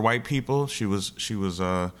performing for white people? She was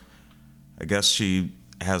I guess she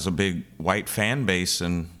has a big white fan base,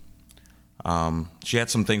 and she had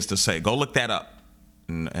some things to say. Go look that up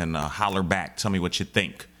and holler back. Tell me what you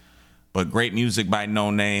think. But great music by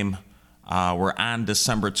No Name. We're on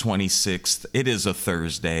December 26th. It is a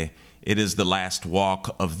Thursday. It is the last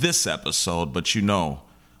walk of this episode, but you know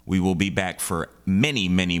we will be back for many,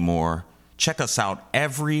 many more. Check us out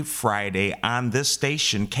every Friday on this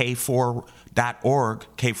station, K4.org,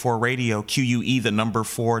 K4 Radio, QUE, the number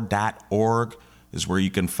 4.org is where you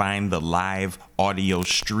can find the live audio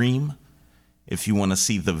stream. If you want to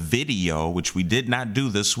see the video, which we did not do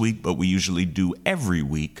this week, but we usually do every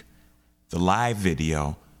week, the live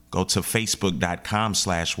video, go to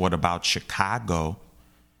facebook.com/whataboutchicago,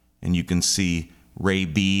 and you can see Ray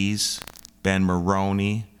Bees, Ben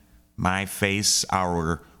Maroney, my face,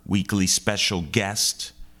 our weekly special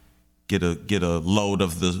guest. Get a load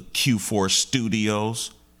of the Q4 studios.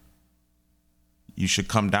 You should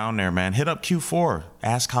come down there, man. Hit up Q4.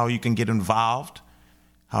 Ask how you can get involved,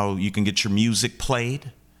 how you can get your music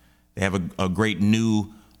played. They have a great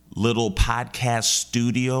new little podcast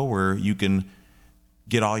studio where you can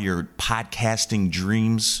get all your podcasting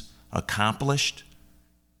dreams accomplished.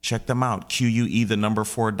 Check them out. QUE, the number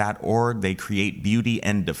 4.org. They create beauty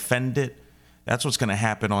and defend it. That's what's going to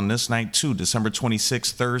happen on this night, too, December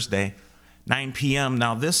 26th, Thursday, 9 p.m.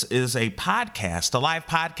 Now, this is a podcast, a live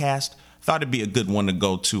podcast. Thought it'd be a good one to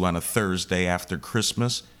go to on a Thursday after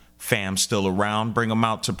Christmas. Fam's still around. Bring them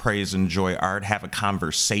out to praise, enjoy art, have a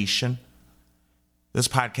conversation. This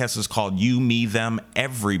podcast is called You, Me, Them,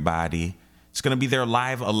 Everybody. It's going to be their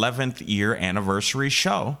live 11th year anniversary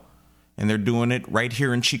show. And they're doing it right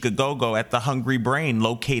here in Chicago at the Hungry Brain,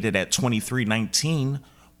 located at 2319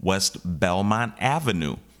 West Belmont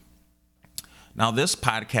Avenue. Now, this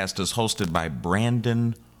podcast is hosted by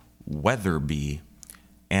Brandon Weatherby,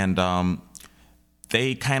 and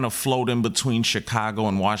they kind of float in between Chicago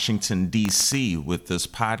and Washington, D.C. with this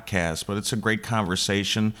podcast, but it's a great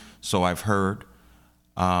conversation, so I've heard.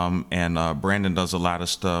 And Brandon does a lot of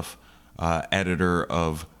stuff, editor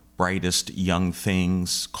of Brightest Young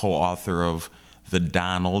Things, co-author of The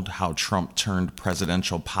Donald, How Trump Turned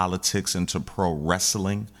Presidential Politics into Pro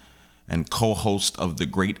Wrestling, and co-host of The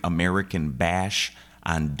Great American Bash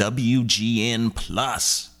on WGN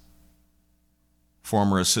Plus.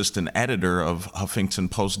 Former assistant editor of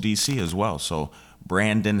Huffington Post DC as well. So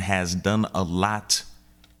Brandon has done a lot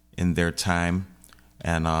in their time.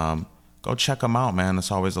 And go check them out, man.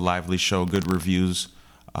 It's always a lively show, good reviews.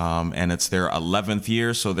 And it's their 11th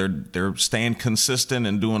year, so they're staying consistent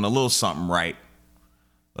and doing a little something right.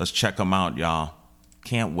 Let's check them out, y'all.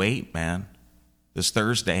 Can't wait, man. This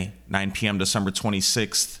Thursday, 9 p.m., December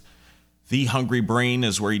 26th. The Hungry Brain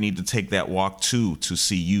is where you need to take that walk to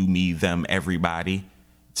see You, Me, Them, Everybody.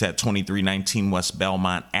 It's at 2319 West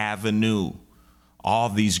Belmont Avenue. All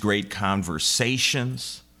these great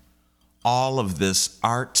conversations, all of this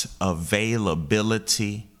art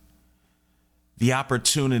availability, the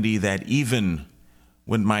opportunity that even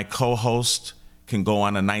when my co-host can go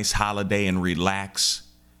on a nice holiday and relax,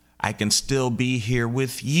 I can still be here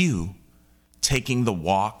with you, taking the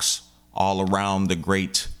walks all around the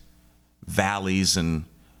great valleys and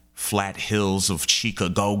flat hills of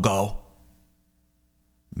Chicago.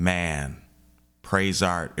 Man, praise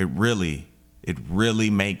art. It really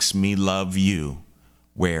makes me love you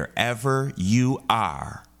wherever you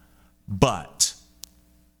are. But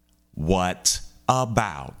what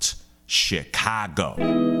about Chicago?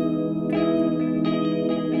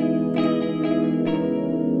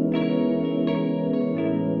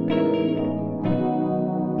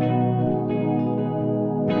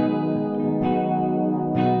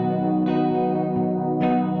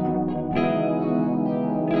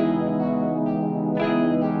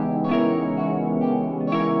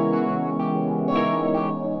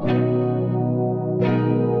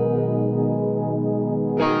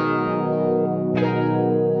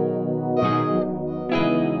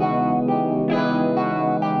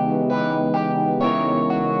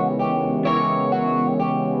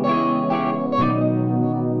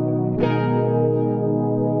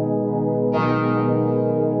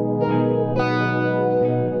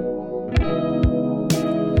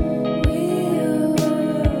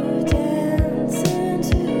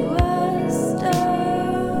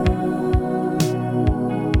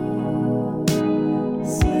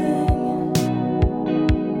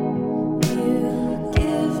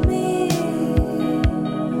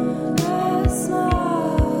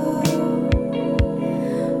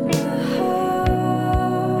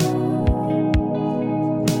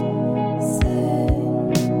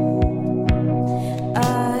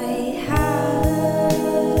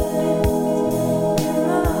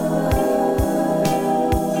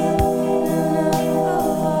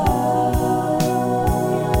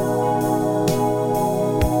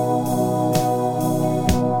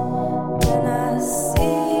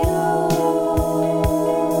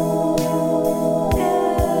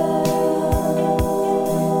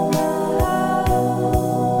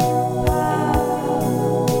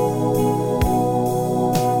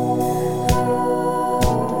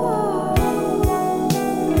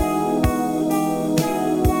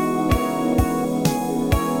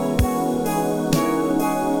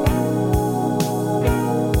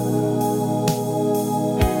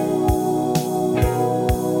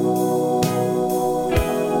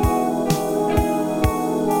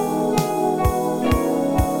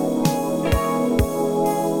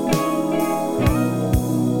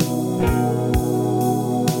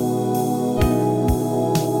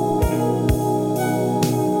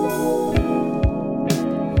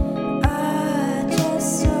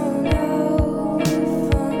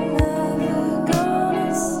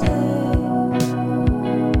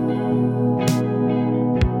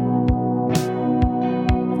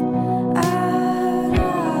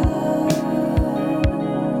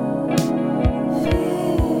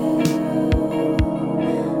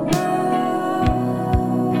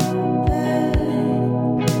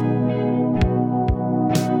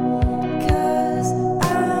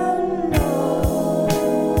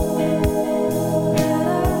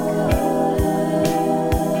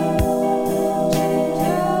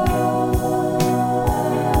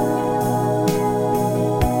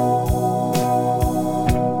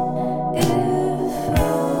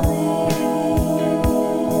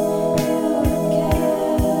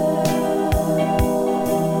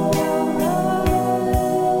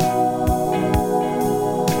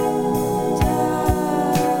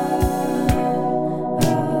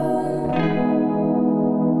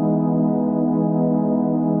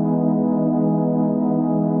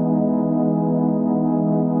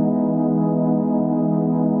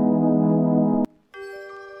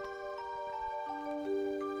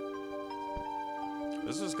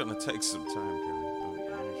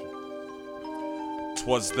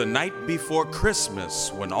 'Twas the night before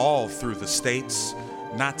Christmas when all through the states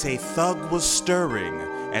not a thug was stirring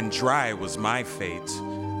and dry was my fate.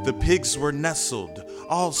 The pigs were nestled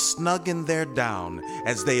all snug in their down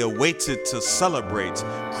as they awaited to celebrate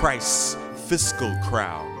Christ's fiscal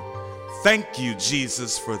crown. Thank you,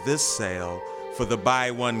 Jesus, for this sale, for the buy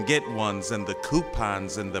one get ones and the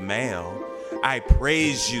coupons in the mail. I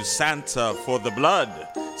praise you, Santa, for the blood,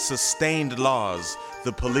 sustained laws,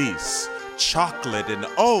 the police, chocolate, and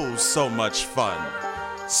oh, so much fun.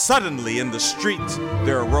 Suddenly in the street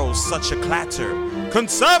there arose such a clatter.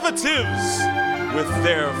 Conservatives with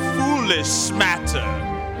their foolish smatter.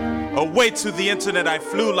 Away to the internet I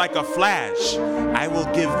flew like a flash. I will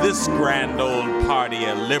give this grand old party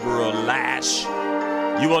a liberal lash.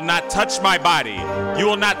 You will not touch my body. You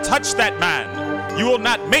will not touch that man. You will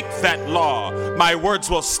not make that law. My words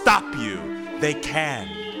will stop you. They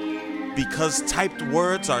can. Because typed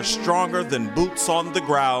words are stronger than boots on the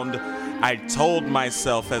ground, I told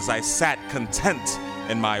myself as I sat content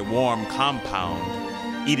in my warm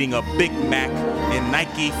compound, eating a Big Mac in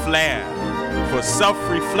Nike Flair. For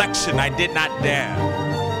self-reflection, I did not dare.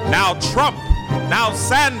 Now Trump, now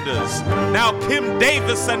Sanders, now Kim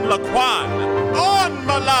Davis and Laquan. On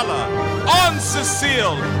Malala, on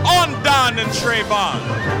Cecile, on Don and Trayvon.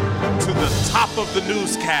 To the top of the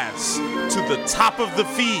newscasts, to the top of the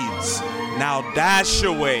feeds. Now dash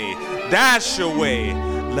away,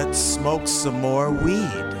 let's smoke some more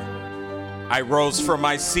weed. I rose from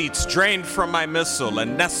my seats, drained from my missile,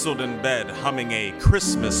 and nestled in bed, humming a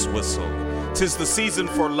Christmas whistle. 'Tis the season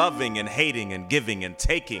for loving and hating and giving and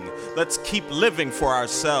taking. Let's keep living for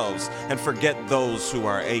ourselves and forget those who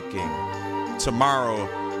are aching. Tomorrow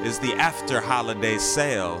is the after-holiday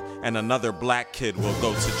sale, and another black kid will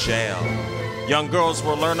go to jail. Young girls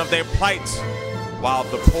will learn of their plight, while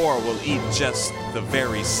the poor will eat just the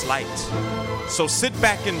very slight. So sit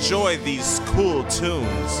back, enjoy these cool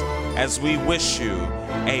tunes, as we wish you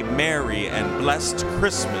a merry and blessed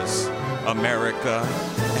Christmas, America,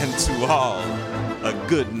 and to all a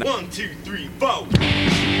good night. 1, 2, 3,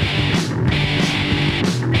 4.